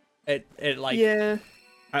 It like Yeah.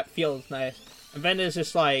 it feels nice. And then there's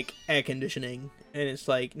just like air conditioning, and it's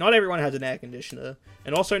like not everyone has an air conditioner,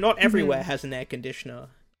 and also not everywhere has an air conditioner,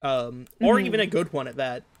 or even a good one at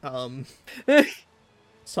that.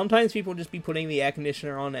 Sometimes people just be putting the air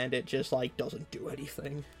conditioner on, and it just like doesn't do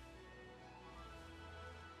anything.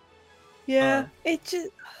 Yeah, it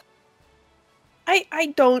just.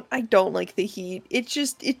 I don't like the heat.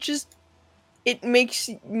 It makes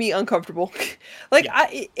me uncomfortable. Like Yeah.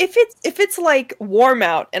 if it's like warm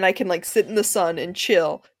out and I can like sit in the sun and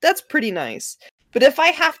chill, that's pretty nice. But if I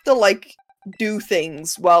have to like do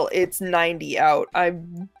things while it's 90 out,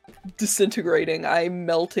 I'm disintegrating. I'm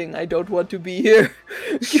melting. I don't want to be here.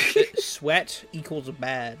 Sweat equals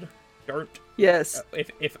bad. Dirt. Yes.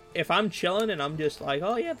 If I'm chilling and I'm just like,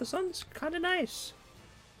 oh yeah, the sun's kind of nice,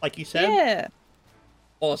 like you said. Yeah.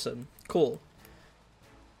 Awesome. Cool.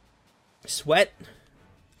 Sweat.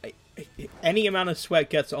 Any amount of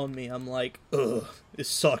sweat gets on me, I'm like, ugh, this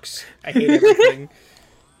sucks. I hate everything.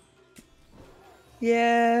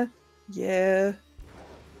 Yeah. Yeah.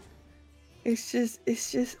 It's just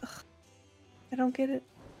ugh, I don't get it.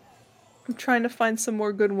 I'm trying to find some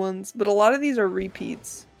more good ones, but a lot of these are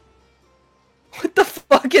repeats. What the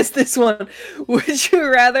fuck is this one? Would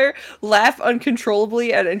you rather laugh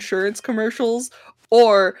uncontrollably at insurance commercials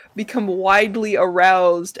or become widely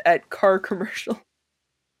aroused at car commercials?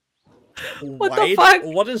 What the fuck?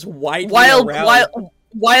 What is widely aroused?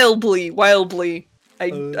 Wildly.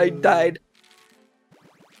 I died.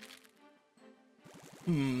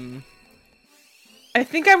 I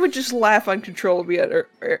think I would just laugh uncontrollably at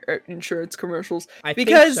insurance commercials. I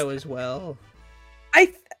because think so as well.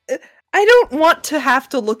 I don't want to have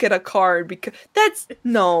to look at a car because that's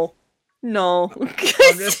no.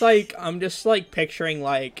 I'm just like picturing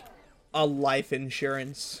like a life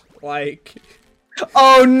insurance, like,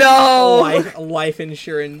 oh no, a life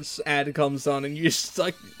insurance ad comes on and you're just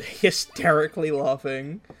like hysterically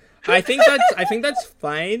laughing. I think that's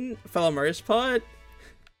fine for the most part,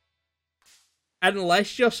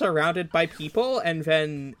 unless you're surrounded by people and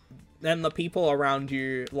then the people around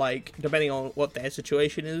you, like, depending on what their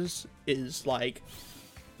situation is like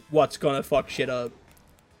what's gonna fuck shit up.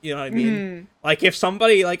 You know what I mean? Like, if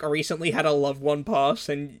somebody, like, recently had a loved one pass,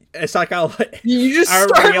 and it's like you just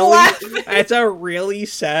start laughing. It's a really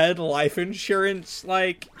sad life insurance,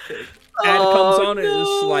 like, ad comes on, and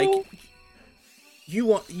it's like, you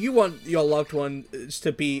want your loved ones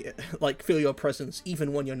to be, like, feel your presence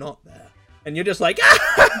even when you're not there. And you're just like,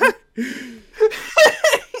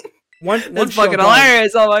 That's fucking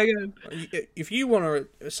hilarious, oh my god. If you want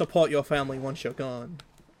to support your family once you're gone,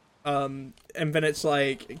 and then it's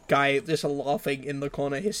like guy just laughing in the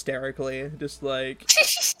corner hysterically, just like,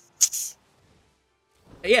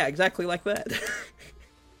 yeah, exactly like that.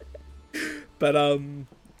 But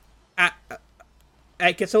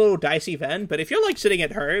it gets a little dicey then. But if you're like sitting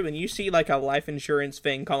at home and you see like a life insurance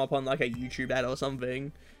thing come up on like a YouTube ad or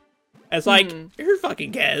something, it's like, who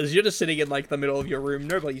fucking cares? You're just sitting in like the middle of your room,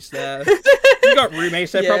 nobody's there. You got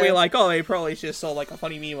roommates, they're probably like, oh, they probably just saw like a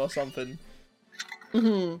funny meme or something.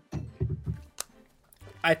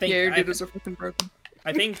 I think your dittos are fucking broken.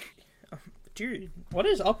 I think, dude, what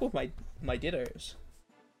is up with my dittos?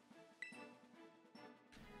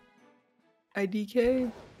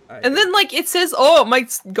 IDK. And then like it says, oh, it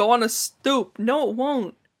might go on a stoop. No, it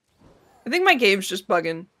won't. I think my game's just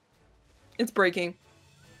bugging. It's breaking.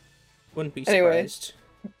 Wouldn't be surprised.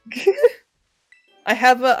 Anyway. I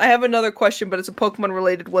have another question, but it's a Pokemon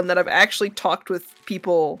related one that I've actually talked with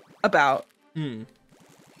people about.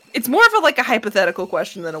 It's more of a hypothetical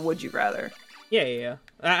question than a would you rather. Yeah.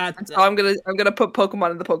 So I'm gonna put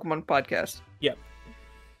Pokemon in the Pokemon podcast. Yep.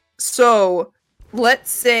 So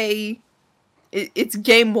let's say it's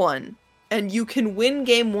game 1, and you can win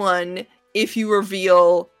game 1 if you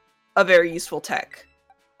reveal a very useful tech.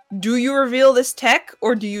 Do you reveal this tech,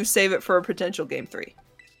 or do you save it for a potential game 3?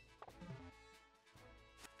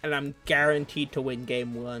 And I'm guaranteed to win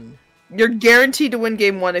game 1. You're guaranteed to win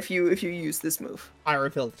game 1 if you use this move. I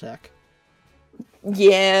reveal the tech.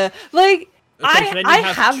 Yeah, like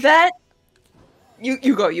I have that.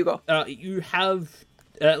 You go. You have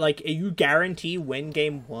you guarantee win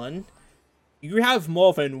game 1. You have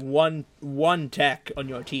more than one tech on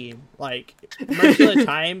your team. Like, most of the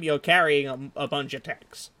time, you're carrying a bunch of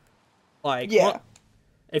techs. Like,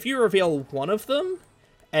 if you reveal one of them,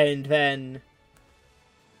 and then,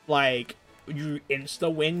 like, you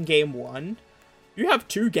insta-win game 1, you have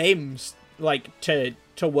 2 games, like, to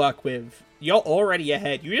work with. You're already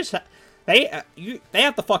ahead. You just they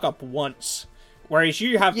have to fuck up once, whereas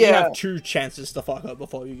you have 2 chances to fuck up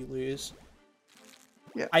before you lose.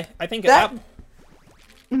 Yeah, I think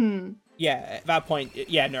Mhm. Yeah, at that point,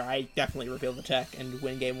 yeah, no, I definitely reveal the tech and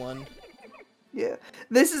win game 1. Yeah.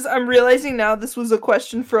 I'm realizing now this was a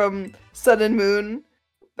question from Sun and Moon.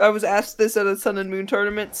 I was asked this at a Sun and Moon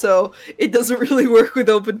tournament, so it doesn't really work with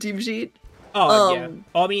Open Team Sheet. Oh, yeah.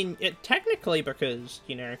 I mean, technically, because,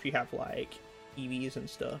 if you have, like, EVs and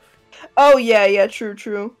stuff. Oh, yeah,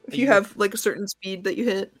 true. If you have, like, a certain speed that you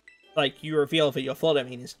hit. Like, you reveal that your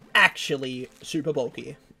Floodamine is actually super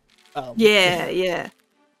bulky. Yeah.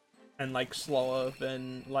 And, like, slower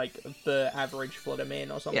than, like, the average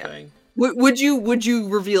Floodamine or something. Yeah. Would you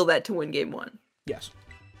reveal that to win game 1? Yes.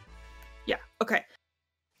 Yeah, okay.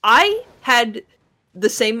 I had the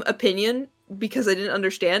same opinion because I didn't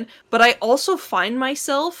understand, but I also find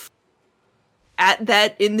myself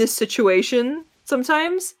in this situation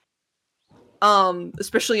sometimes.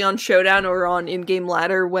 Especially on Showdown or on in-game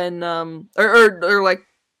ladder when or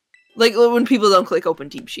like when people don't click Open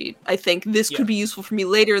Team Sheet. I think this could be useful for me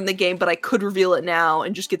later in the game, but I could reveal it now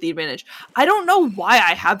and just get the advantage. I don't know why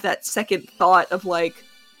I have that second thought of like,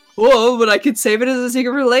 whoa, but I could save it as a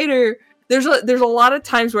secret for later. There's a lot of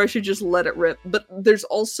times where I should just let it rip, but there's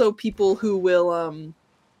also people who will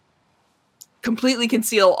completely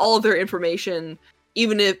conceal all of their information,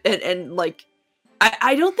 even if and like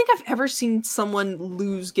I don't think I've ever seen someone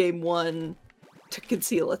lose game 1 to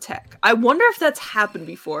conceal a tech. I wonder if that's happened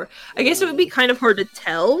before. I guess it would be kind of hard to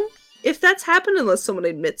tell if that's happened unless someone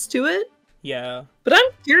admits to it. Yeah. But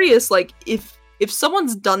I'm curious, like, if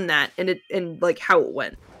someone's done that and like how it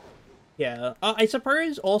went. Yeah. I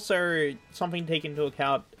suppose also something to take into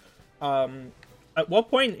account, at what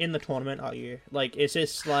point in the tournament are you? Like, is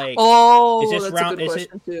this like... Oh, is this that's round, a good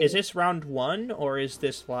question too. Is this round 1, or is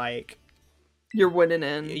this like... You're winning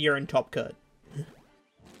in. You're in top cut.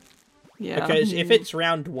 Yeah. Because if it's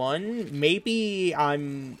round 1, maybe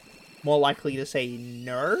I'm more likely to say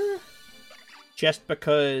no. Just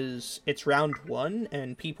because it's round 1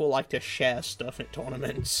 and people like to share stuff at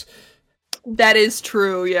tournaments. That is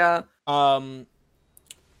true, yeah. However,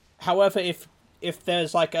 if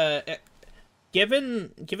there's like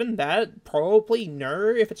given that, probably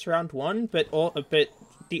no if it's round 1, but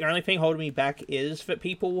the only thing holding me back is that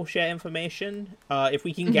people will share information. If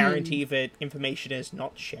we can guarantee that information is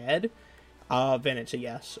not shared, then it's a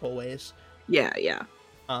yes, always. Yeah.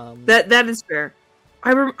 That is fair.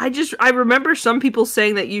 I remember some people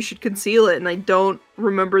saying that you should conceal it, and I don't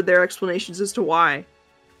remember their explanations as to why.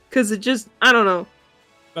 Because it just, I don't know.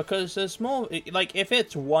 Because there's more, like, if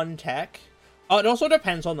it's one tech... it also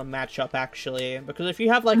depends on the matchup, actually. Because if you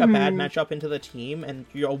have, like, a bad matchup into the team, and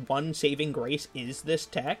your one saving grace is this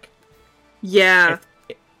tech... Yeah.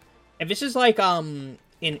 If this is, like, in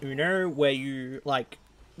Uno, where you, like...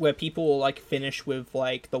 Where people, like, finish with,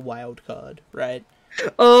 like, the wild card, right?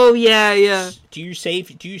 Oh, yeah. Do you save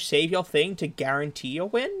your thing to guarantee a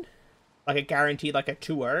win? Like, a guarantee, like, a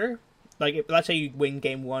 2-0? Like, let's say you win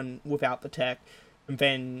game 1 without the tech, and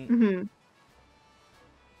then...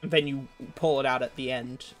 And then you pull it out at the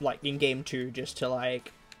end, like, in game 2, just to,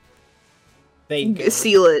 like...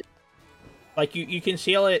 Seal it. Like, you can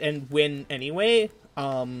seal it and win anyway,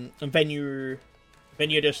 and then you're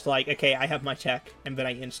just like, okay, I have my tech, and then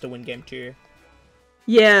I insta-win game 2.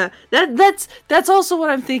 Yeah, that's also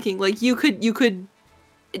what I'm thinking. Like, you could...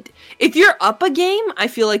 If you're up a game, I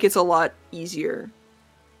feel like it's a lot easier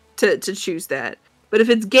to choose that. But if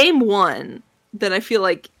it's game 1, then I feel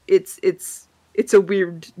like it's a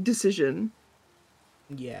weird decision.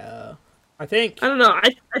 Yeah. I don't know.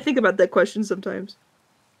 I think about that question sometimes.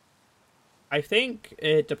 I think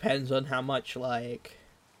it depends on how much, like,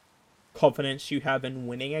 confidence you have in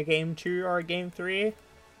winning a game 2 or a game 3.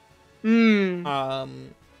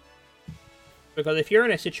 Because if you're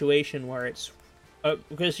in a situation where it's...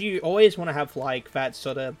 because you always want to have, like, that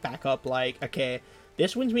sort of backup, like, okay,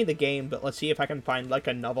 this wins me the game, but let's see if I can find, like,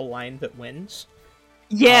 another line that wins.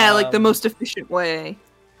 Yeah, like the most efficient way.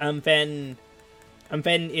 And then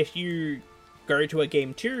if you go to a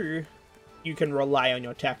game 2, you can rely on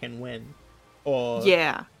your tech and win. Or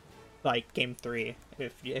like game 3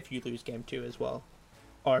 if you lose game 2 as well,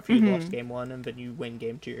 or if you lost game 1 and then you win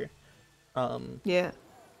game 2. Yeah.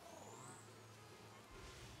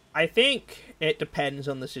 I think it depends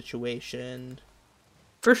on the situation.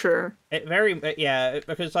 For sure.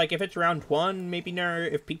 Because, like, if it's round 1, maybe no.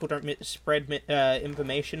 If people don't spread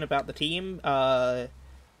information about the team,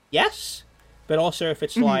 yes. But also if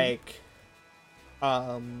it's, like,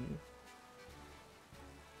 I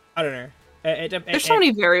don't know. There's so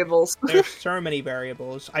many variables. There's so many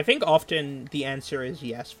variables. I think often the answer is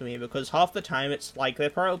yes for me, because half the time it's, like, they're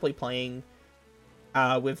probably playing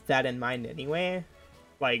with that in mind anyway.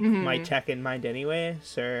 Like, my tech in mind anyway,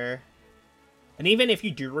 so... And even if you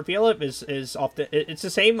do reveal it, is often it's the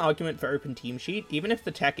same argument for open team sheet. Even if the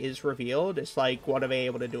tech is revealed, it's like, what are they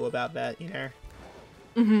able to do about that? You know.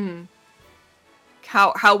 Mm-hmm.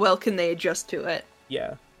 How well can they adjust to it?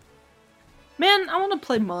 Yeah. Man, I want to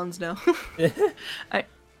play Mons now.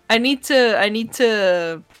 I need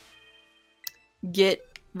to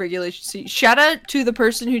get regulation C. Shout out to the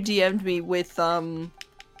person who DM'd me with Iron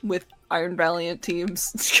Valiant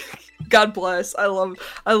teams. God bless. I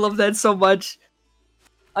love that so much.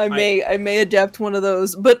 I may adapt one of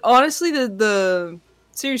those. But honestly, the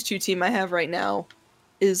Series 2 team I have right now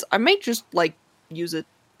is I might just like use it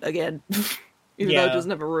again. Even though it doesn't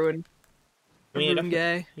have a ruin. I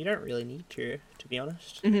mean, you don't really need to be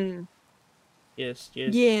honest. Mm-hmm. Just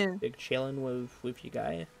big chilling with your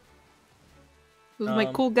guy. With my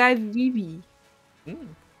cool guy Vivi.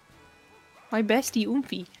 My bestie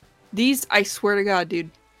Oomphy. These, I swear to God, dude.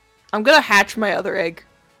 I'm gonna hatch my other egg.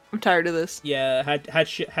 I'm tired of this. Yeah,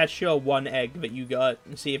 hatch your one egg that you got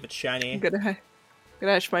and see if it's shiny. I'm gonna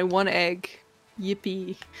hatch my one egg.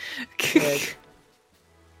 Yippee.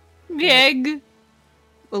 The egg.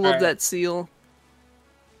 I love that seal.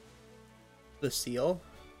 The seal?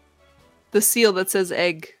 The seal that says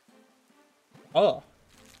egg. Oh.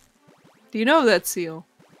 Do you know that seal?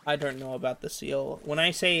 I don't know about the seal. When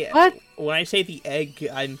I say the egg,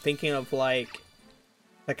 I'm thinking of like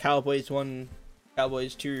the Cowboys 1,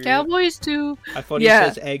 Cowboys 2. Cowboys 2. I thought he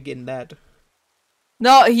says egg in that.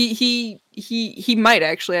 No, he might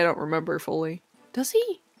actually. I don't remember fully. Does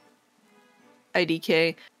he?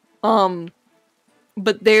 IDK.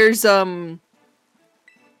 But there's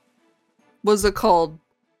what's it called?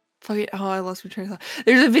 Fuck it. Oh, I lost my train of thought.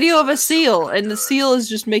 There's a video of a seal, and the seal is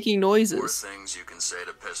just making noises. 4 things you can say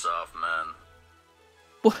to piss off men.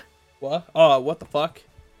 What? What? Oh, what the fuck?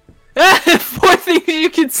 4 things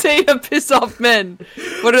you can say to piss off men.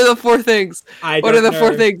 What are the 4 things? What are the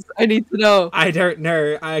 4 things? I need to know. I don't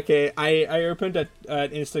know. Okay, I opened an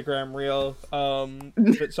Instagram reel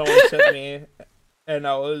that someone sent me, and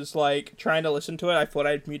I was like trying to listen to it. I thought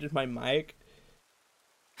I'd muted my mic.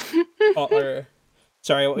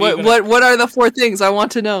 Sorry. What are the 4 things? I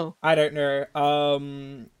want to know. I don't know.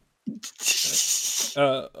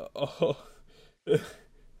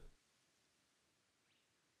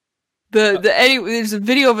 Anyway, there's a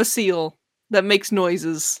video of a seal that makes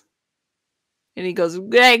noises, and he goes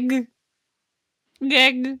egg,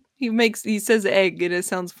 egg. He says egg, and it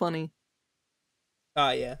sounds funny.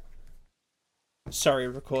 Yeah. Sorry,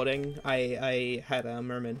 recording. I had a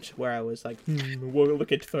moment where I was like,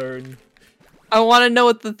 look at phone. I want to know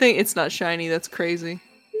what the thing. It's not shiny. That's crazy.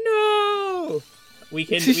 No. We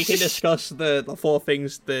can discuss the 4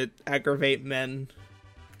 things that aggravate men.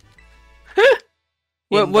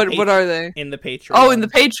 What are they? In the Patreon. Oh, in the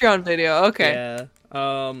Patreon video. Okay. Yeah.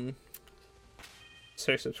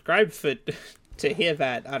 So subscribe to hear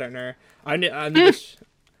that. I don't know. I'm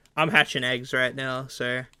hatching eggs right now.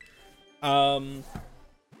 So.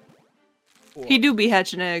 He do be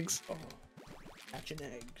hatching eggs. Oh, hatching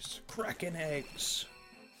eggs. Cracking eggs.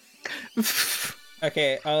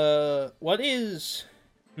 Okay, what is...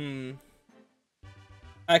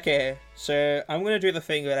 Okay, so I'm gonna do the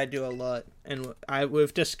thing that I do a lot, and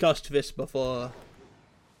we've discussed this before.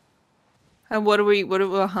 And what do we,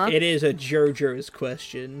 huh? It is a JoJo's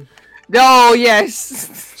question. Oh, yes!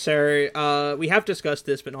 So, we have discussed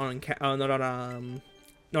this, but not on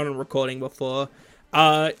recording before.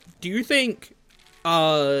 Do you think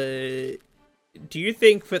that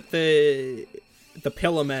the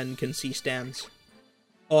Pillar Men can see stands?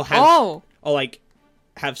 Or have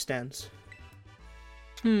have stands?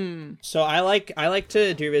 So I like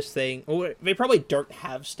to do this thing. Or they probably don't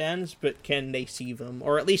have stands, but can they see them?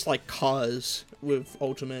 Or at least like cars with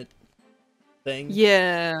ultimate thing.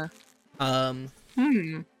 Yeah. I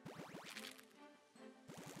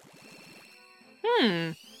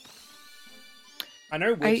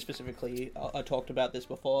know we specifically talked about this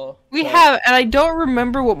before. We have, and I don't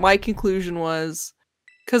remember what my conclusion was.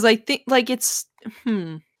 Because I think, like, it's...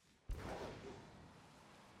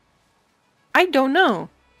 I don't know.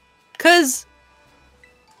 Because...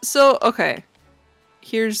 So, okay.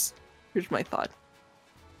 Here's my thought.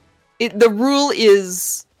 The rule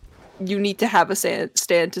is you need to have a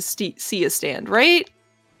stand to see a stand, right?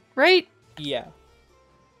 Right? Yeah.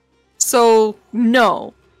 So,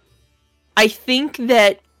 no. I think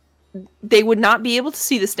that they would not be able to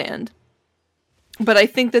see the stand. But I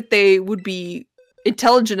think that they would be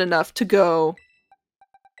intelligent enough to go,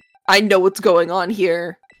 I know what's going on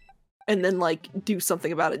here, and then, like, do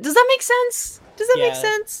something about it. Does that make sense? Does that make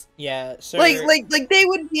sense? Yeah, so... Like they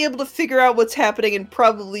would be able to figure out what's happening and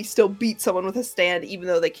probably still beat someone with a stand even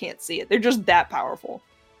though they can't see it. They're just that powerful.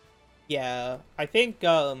 Yeah, I think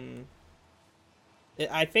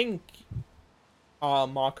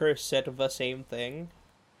Marker said the same thing.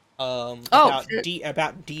 About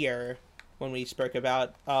Deer when we spoke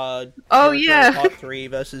about yeah, Part 3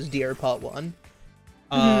 versus Deer Part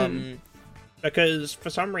 1. Because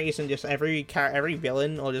for some reason, just every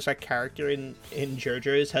villain or just like character in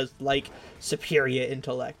JoJo's has like superior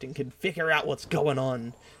intellect and can figure out what's going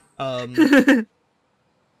on.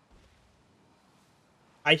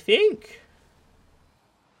 I think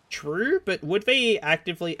true, but would they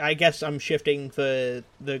actively? I guess I'm shifting the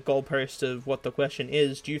goalpost of what the question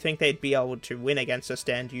is. Do you think they'd be able to win against a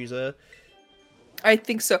stand user? I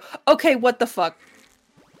think so. Okay, what the fuck?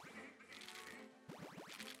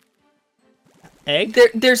 Egg?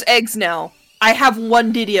 There's eggs now. I have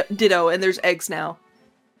one ditto, and there's eggs now.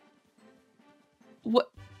 What?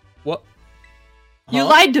 What? Huh? You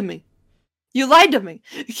lied to me. You lied to me.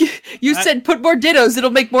 You said put more dittos, it'll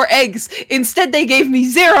make more eggs. Instead, they gave me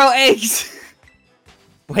 0 eggs.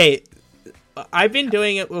 Wait, I've been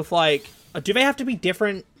doing it with like. Do they have to be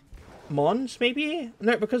different mons? Maybe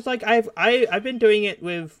no, because like I've been doing it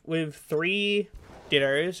with 3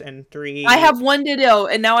 dittos and 3. I have 1 ditto,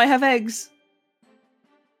 and now I have eggs.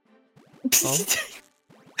 Oh.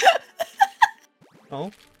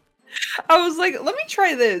 Oh. I was like, let me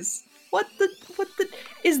try this. What the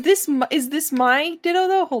is this my ditto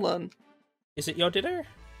though? Hold on. Is it your ditto?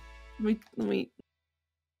 Let me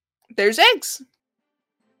There's eggs.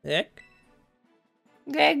 Egg?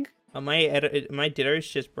 Egg. My ditto is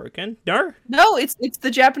just broken? No? No, it's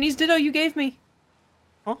the Japanese ditto you gave me.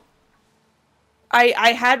 Huh?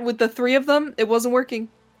 I had with the 3 of them, it wasn't working.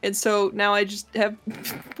 And so now I just have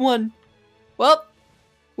 1. Well,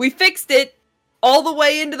 we fixed it all the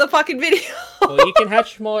way into the fucking video. Well, you can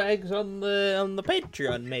hatch more eggs on the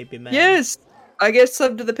Patreon, maybe, man. Yes, I guess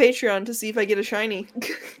sub to the Patreon to see if I get a shiny.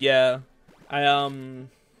 Yeah,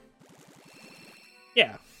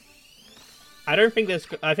 yeah. I don't think there's.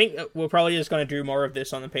 I think we're probably just gonna do more of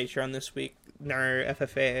this on the Patreon this week. No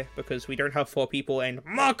FFA because we don't have 4 people and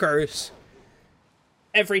Marcos.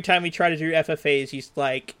 Every time we try to do FFAs, he's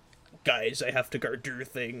like, "Guys, I have to go do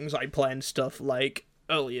things. I planned stuff like."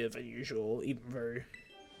 Earlier than usual, even though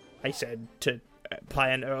I said to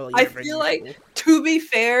plan earlier. I feel like, to be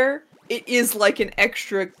fair, it is like an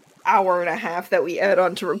extra hour and a half that we add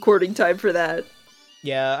on to recording time for that.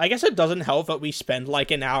 Yeah, I guess it doesn't help that we spend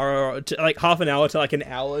like an hour, like half an hour to like an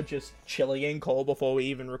hour just chilling in call before we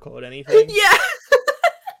even record anything. Yeah!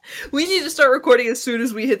 We need to start recording as soon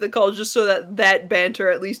as we hit the call just so that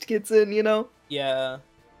banter at least gets in, you know? Yeah.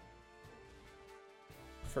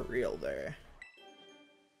 For real there.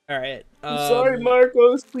 Alright, I'm sorry,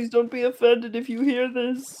 Marcos. Please don't be offended if you hear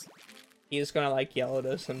this. He's gonna like yell at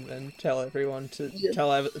us and tell everyone to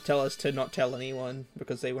tell us to not tell anyone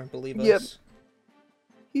because they won't believe us. Yep.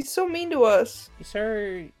 He's so mean to us. He's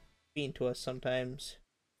so mean to us sometimes.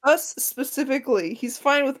 Us specifically. He's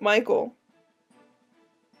fine with Michael.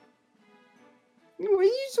 Why are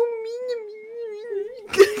you so mean to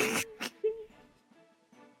me?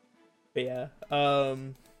 But yeah,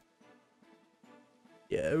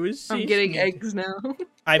 yeah, it was. I'm getting eggs now.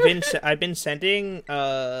 I've been sending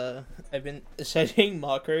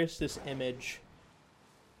Marcos this image.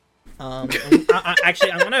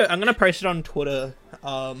 Actually, I'm gonna post it on Twitter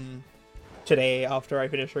today after I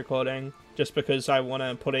finish recording, just because I want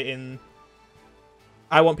to put it in.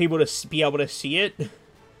 I want people to be able to see it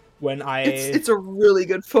when I. It's a really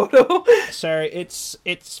good photo. So it's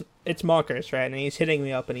Marcos, right? And he's hitting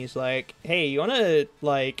me up, and he's like, "Hey, you wanna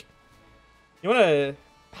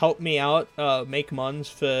help me out, make mons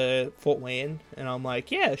for Fort Wayne?" And I'm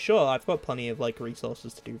like, "Yeah, sure. I've got plenty of like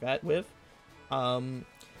resources to do that with."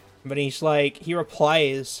 But he's like, he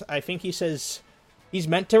replies. I think he says he's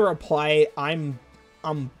meant to reply. I'm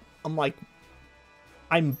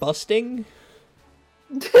busting.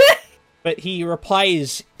 But he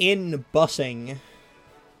replies in bussing.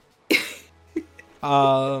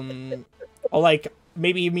 Or like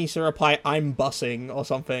maybe he means to reply I'm bussing or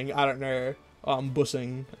something. I don't know. I'm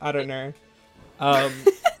bussing. I don't know.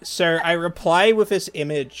 So I reply with this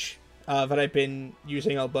image that I've been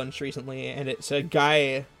using a bunch recently, and it's a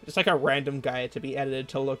guy. It's like a random guy to be edited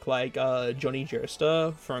to look like Johnny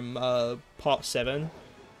Joestar from Part 7,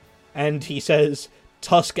 and he says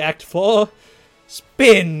Tusk Act 4.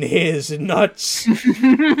 Spin his nuts.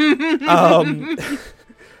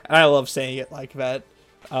 I love saying it like that.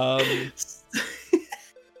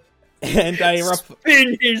 And I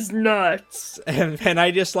spin his nuts. And then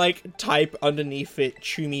I just like type underneath it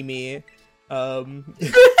 "Chumi-me." Chumi-me.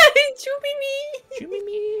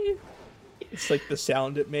 Chumi-me. It's like the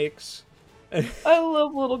sound it makes. I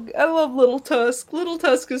love little Tusk. Little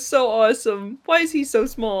Tusk is so awesome. Why is he so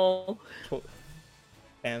small?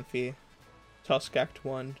 Amphi. Tusk Act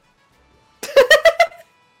 1.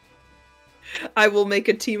 I will make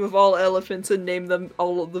a team of all elephants and name them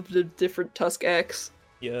all of the different Tusk X.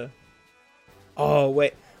 Yeah. Oh,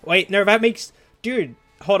 wait, no, that makes... Dude,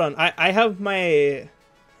 hold on, I have my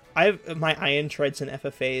iron treads and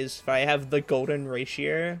FFAs, but I have the golden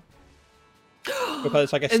ratio. Because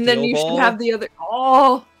it's like a steel and then you ball. should have the other...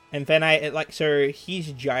 Oh! And then so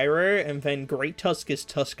he's Gyro, and then Great Tusk is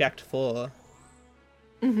Tusk Act 4.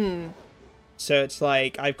 Mm-hmm. So it's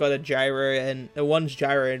like, I've got a Gyro, and one's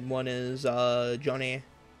Gyro and one is, Johnny.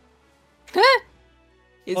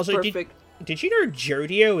 It's also, perfect. Did you know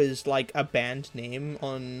Jodio is, like, a band name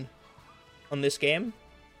on this game?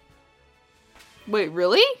 Wait,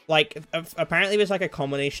 really? Like, apparently there's, like, a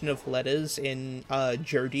combination of letters in,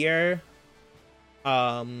 Jodio.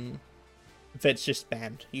 That's just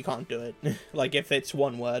banned. You can't do it. Like, if it's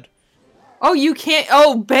one word. Oh, you can't.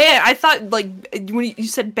 Oh, band. I thought like when you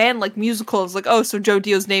said band, like musical. I was like, oh, so Joe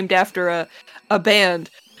Dio's named after a band.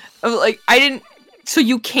 Like I didn't. So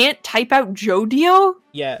you can't type out Joe Dio?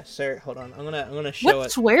 Yeah. So hold on. I'm gonna show what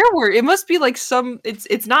it. Swear word? It must be like some.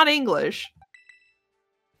 It's not English.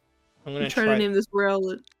 I'm gonna try to name this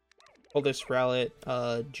rowlet. Call this rowlet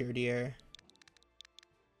Joe Dio.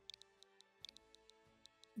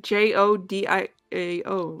 Jodio.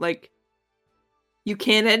 Like you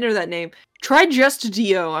can't enter that name. Try just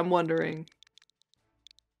Dio, I'm wondering.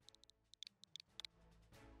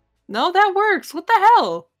 No, that works. What the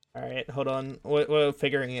hell? Alright, hold on. We're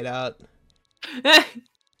figuring it out.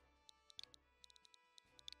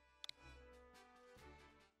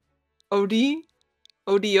 Odio?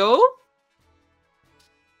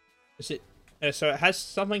 Is it... so it has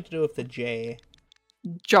something to do with the J.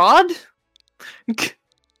 Jod?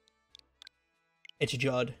 It's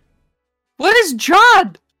Jod. What is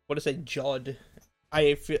Jod? What is a Jod?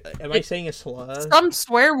 Am I saying a slur? Some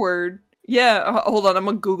swear word. Yeah, hold on, I'm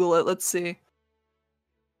gonna Google it. Let's see.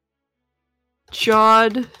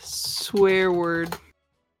 Jod swear word.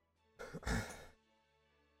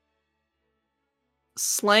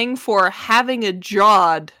 Slang for having a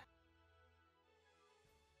jod.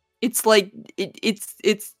 It's like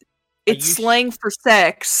it's slang for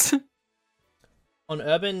sex. On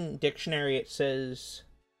Urban Dictionary, it says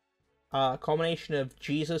combination of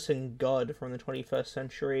Jesus and God from the 21st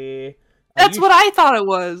century. That's what I thought it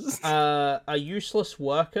was. A useless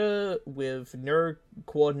worker with no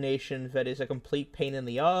coordination that is a complete pain in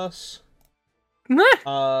the ass.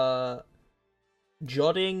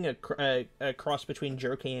 Jodding, a cross between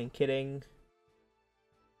joking and kidding.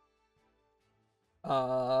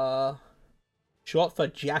 Short for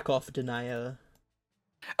jack-off denier.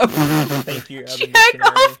 Thank you, Urban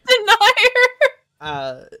Jack-off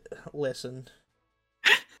denier! Listen.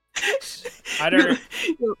 I don't...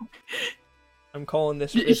 I'm calling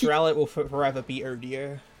this rowlet will forever be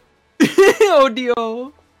Odio.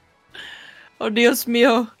 Odio. Oh, Dios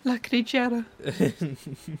mío, la crichara.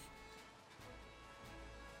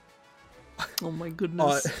 Oh my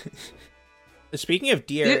goodness. Speaking of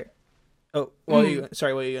deer... Oh, what are you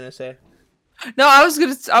gonna say? No, I was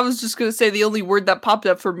just gonna say the only word that popped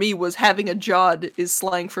up for me was having a jod is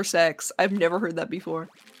slang for sex. I've never heard that before.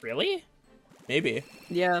 Really? Maybe.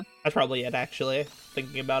 Yeah. That's probably it, actually,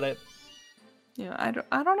 thinking about it. Yeah, I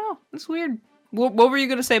don't know. It's weird. What were you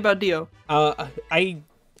gonna say about Dio?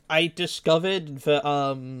 I discovered that,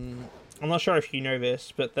 I'm not sure if you know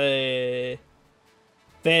this, but the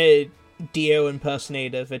Dio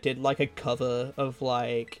impersonator that did, like, a cover of,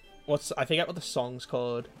 like, I forget what the song's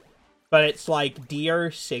called, but it's, like, Dio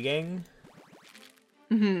singing.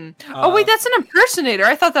 Mm-hmm. Oh, wait, that's an impersonator.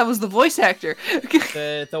 I thought that was the voice actor.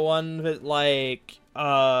 the one that, like,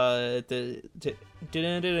 Yeah,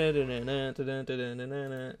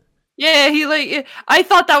 I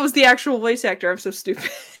thought that was the actual voice actor. I'm so stupid.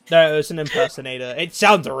 No, it was an impersonator. It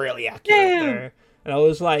sounds really accurate, though. And I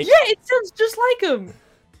was like... Yeah, it sounds just like him!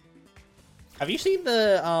 Have you seen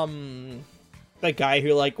the guy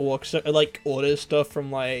who, like, orders stuff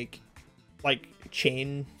from, like,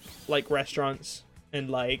 chain, like, restaurants, and,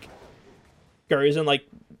 like, goes and, like,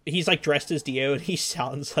 he's, like, dressed as Dio, and he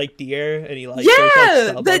sounds like Dio, and he, like, goes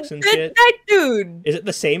to, like, Starbucks and shit? That dude! Is it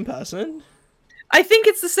the same person? I think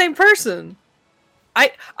it's the same person.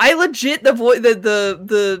 I legit,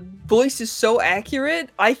 the voice is so accurate,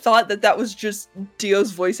 I thought that was just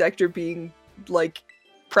Dio's voice actor being, like,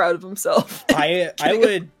 proud of himself. I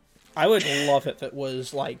would love it if it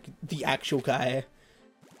was like the actual guy.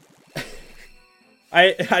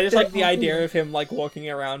 I just like the idea of him like walking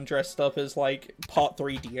around dressed up as like Part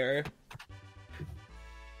 3 Dio.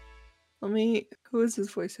 Who is his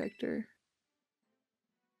voice actor?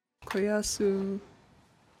 Koyasu.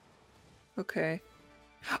 Okay.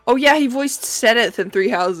 Oh yeah, he voiced Seth in Three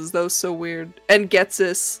Houses. That was so weird. And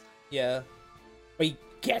Getsus. Yeah. Wait,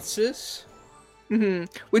 Getsus?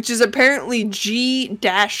 Which is apparently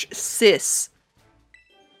G-Sis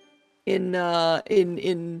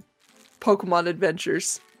in Pokemon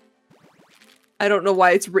Adventures. I don't know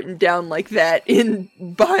why it's written down like that in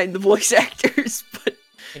behind the voice actors, but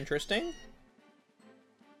interesting.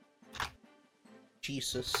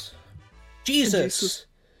 Jesus. He's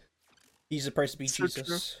supposed to be so Jesus.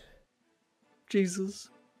 True. Jesus.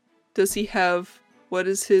 Does he have... What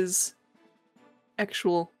is his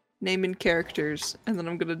actual name and characters? And then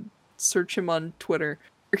I'm gonna search him on Twitter.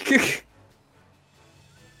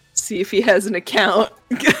 See if he has an account.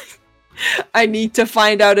 I need to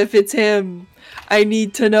find out if it's him. I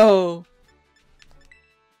need to know.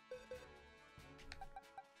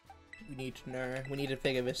 We need to know. We need to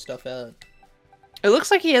figure this stuff out. It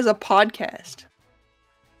looks like he has a podcast.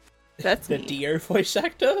 That's the neat. Dio voice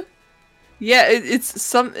actor? Yeah, it's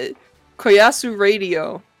some Koyasu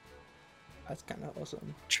Radio. That's kind of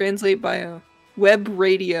awesome. Translate bio. Web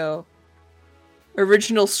radio.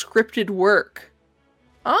 Original scripted work.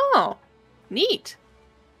 Oh, neat.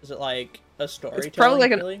 Is it like a storytelling? It's probably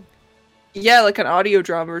like like an audio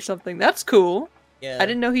drama or something. That's cool. Yeah. I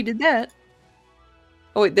didn't know he did that.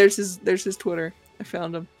 Oh wait, there's his Twitter. I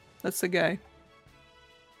found him. That's the guy.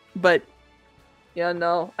 But yeah,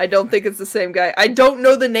 no, I don't think it's the same guy. I don't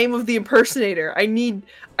know the name of the impersonator. I need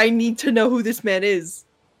to know who this man is.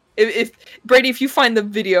 If Brady, if you find the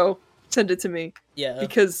video, send it to me. Yeah.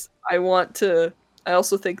 Because I want to. I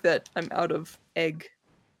also think that I'm out of egg.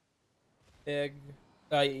 Egg.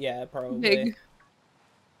 Yeah, probably. Egg.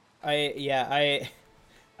 I've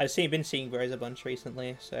been seeing Bros a bunch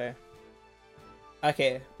recently, so.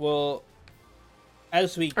 Okay, well,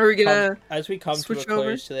 as we come to a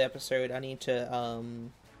close to the episode, I need to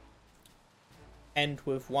end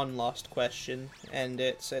with one last question, and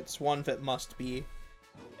it's one that must be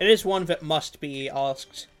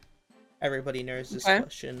asked. Everybody knows this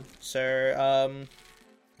question. So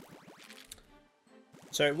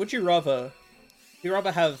would you rather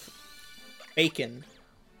have bacon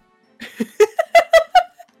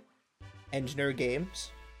and no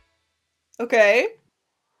games? Okay.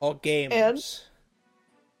 Or games. And?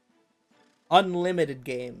 Unlimited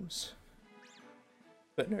games.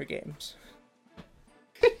 But no games.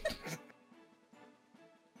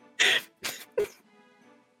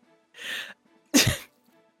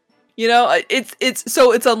 You know,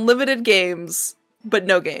 it's unlimited games, but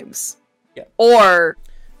no games. Yeah. Or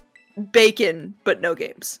bacon, but no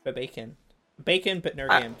games. But bacon. Bacon, but no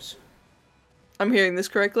games. I'm hearing this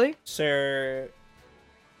correctly? So,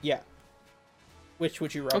 yeah. Which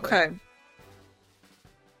would you rather? Okay.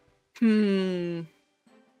 You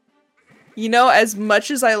know, as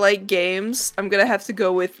much as I like games, I'm gonna have to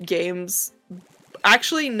go with games.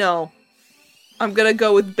 Actually, no. I'm gonna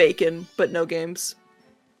go with bacon, but no games.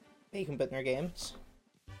 Bacon, but no games?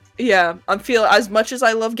 Yeah, as much as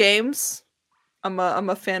I love games, I'm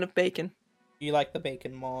a fan of bacon. You like the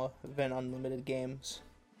bacon more than unlimited games?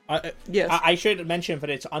 Yes. I should mention that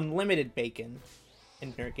it's unlimited bacon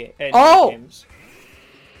in no games.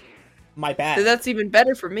 My bad. That's even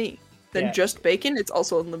better for me than just bacon. It's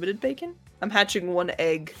also unlimited bacon. I'm hatching one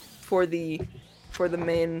egg for the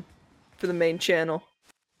main channel.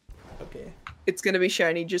 Okay. It's gonna be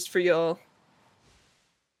shiny just for y'all.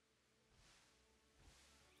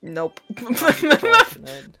 Nope. But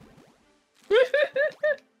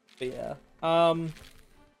yeah.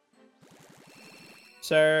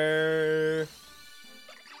 So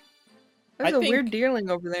There's a weird deerling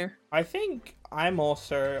over there. I think I'm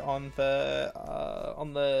also on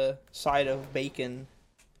the side of bacon.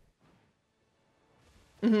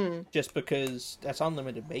 Just because that's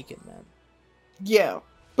unlimited bacon, man. Yeah,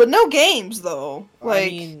 but no games though. Like, I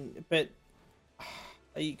mean, but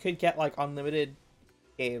you could get like unlimited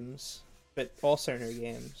games, but also no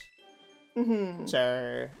games.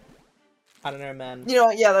 So I don't know, man. You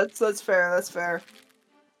know, yeah, that's fair. That's fair.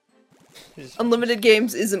 Unlimited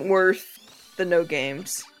games isn't worth the no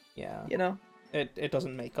games. Yeah. You know? It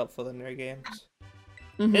doesn't make up for the no games.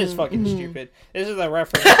 It is fucking stupid. This is a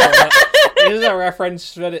reference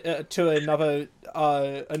to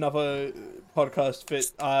another podcast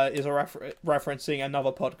that is referencing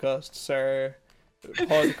another podcast, so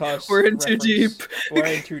podcast. We're in too deep. We're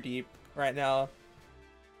in too deep right now.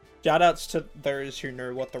 Shoutouts to those who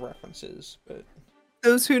know what the reference is, but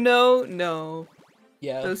those who know.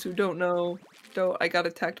 Yeah. Those who don't know, don't. I got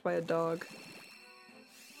attacked by a dog.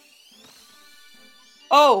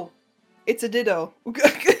 Oh, it's a ditto.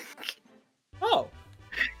 Oh,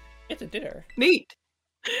 it's a ditto. Neat.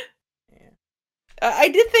 Yeah. I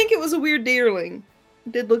did think it was a weird deerling.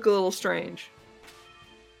 It did look a little strange.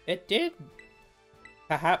 It did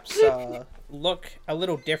perhaps look a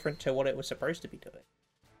little different to what it was supposed to be doing.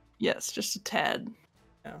 Yes, just a tad.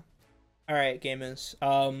 Yeah. Alright, gamers.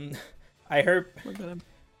 I hope... Look at him.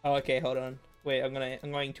 Oh, okay, hold on. Wait, I'm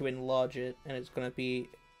going to enlarge it, and it's gonna be...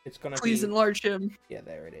 Please enlarge him. Yeah,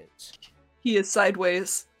 there it is. He is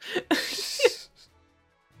sideways.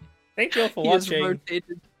 Thank you all for he watching. Is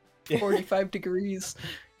rotated 45 degrees.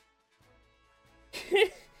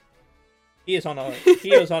 He is on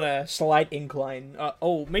a slight incline.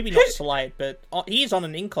 Maybe not slight, but he is on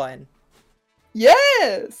an incline.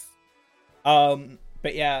 Yes.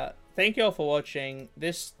 But yeah, thank you all for watching.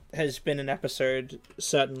 This has been an episode,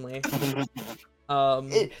 certainly.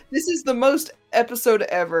 This is the most episode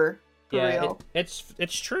ever. For real.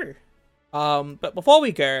 It's true. But before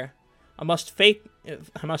we go, I must thank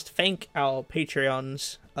our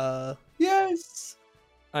Patreons. Yes.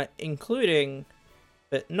 Including,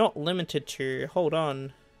 but not limited to. Hold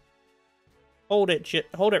on. Hold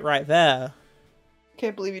it right there.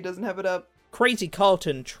 Can't believe he doesn't have it up. Crazy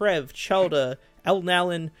Carlton, Trev, Chelda, El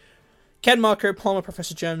Nalin, Ken Marco, Plumber,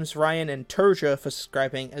 Professor Jones, Ryan, and Toja for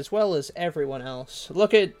subscribing, as well as everyone else.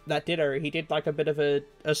 Look at that ditto. He did like a bit of a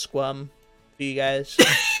squirm for you guys.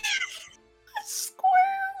 Squirm.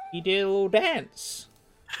 He did a little dance.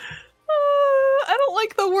 I don't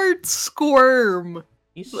like the word squirm.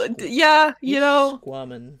 Yeah, you know.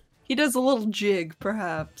 Squirming. He does a little jig,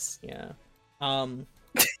 perhaps. Yeah.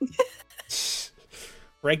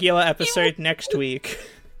 Regular episode next week.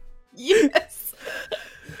 Yes.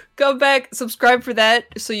 Come back, subscribe for that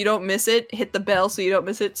so you don't miss it. Hit the bell so you don't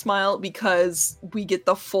miss it. Smile, because we get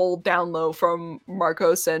the full download from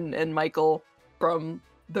Marcos and Michael from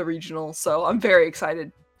the regional. So I'm very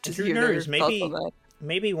excited to hear their thoughts on that.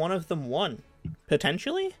 Maybe one of them won.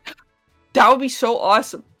 Potentially? That would be so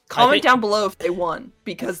awesome. Comment down below if they won,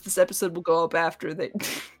 because this episode will go up after they...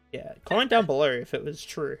 Yeah, comment down below if it was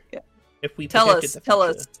true. Yeah. If we tell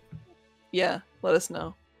us. Yeah, let us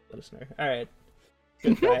know. Alright.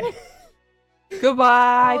 Goodbye.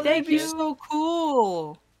 Goodbye. Oh, thank you. So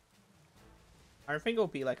cool. I think it'll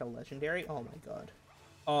be like a legendary. Oh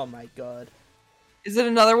my god. Is it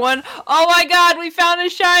another one? Oh my god, we found a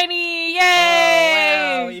shiny! Yay!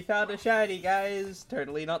 Oh, wow, we found a shiny, guys.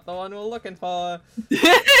 Totally not the one we're looking for.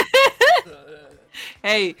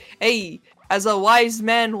 Hey, as a wise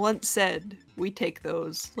man once said, we take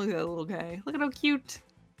those. Look at that little guy. Look at how cute.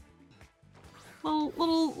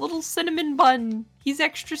 Little cinnamon bun. He's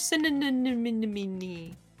extra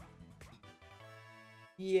cinnamon.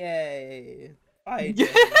 Yay. Bye.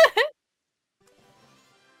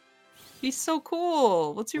 He's so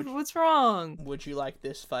cool. What's wrong? Would you like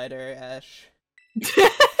this fighter, Ash?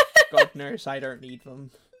 God knows I don't need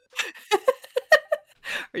them.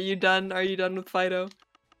 Are you done? Are you done with Fido?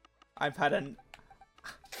 I've had an...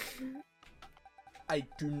 I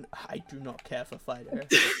do not care for Fido.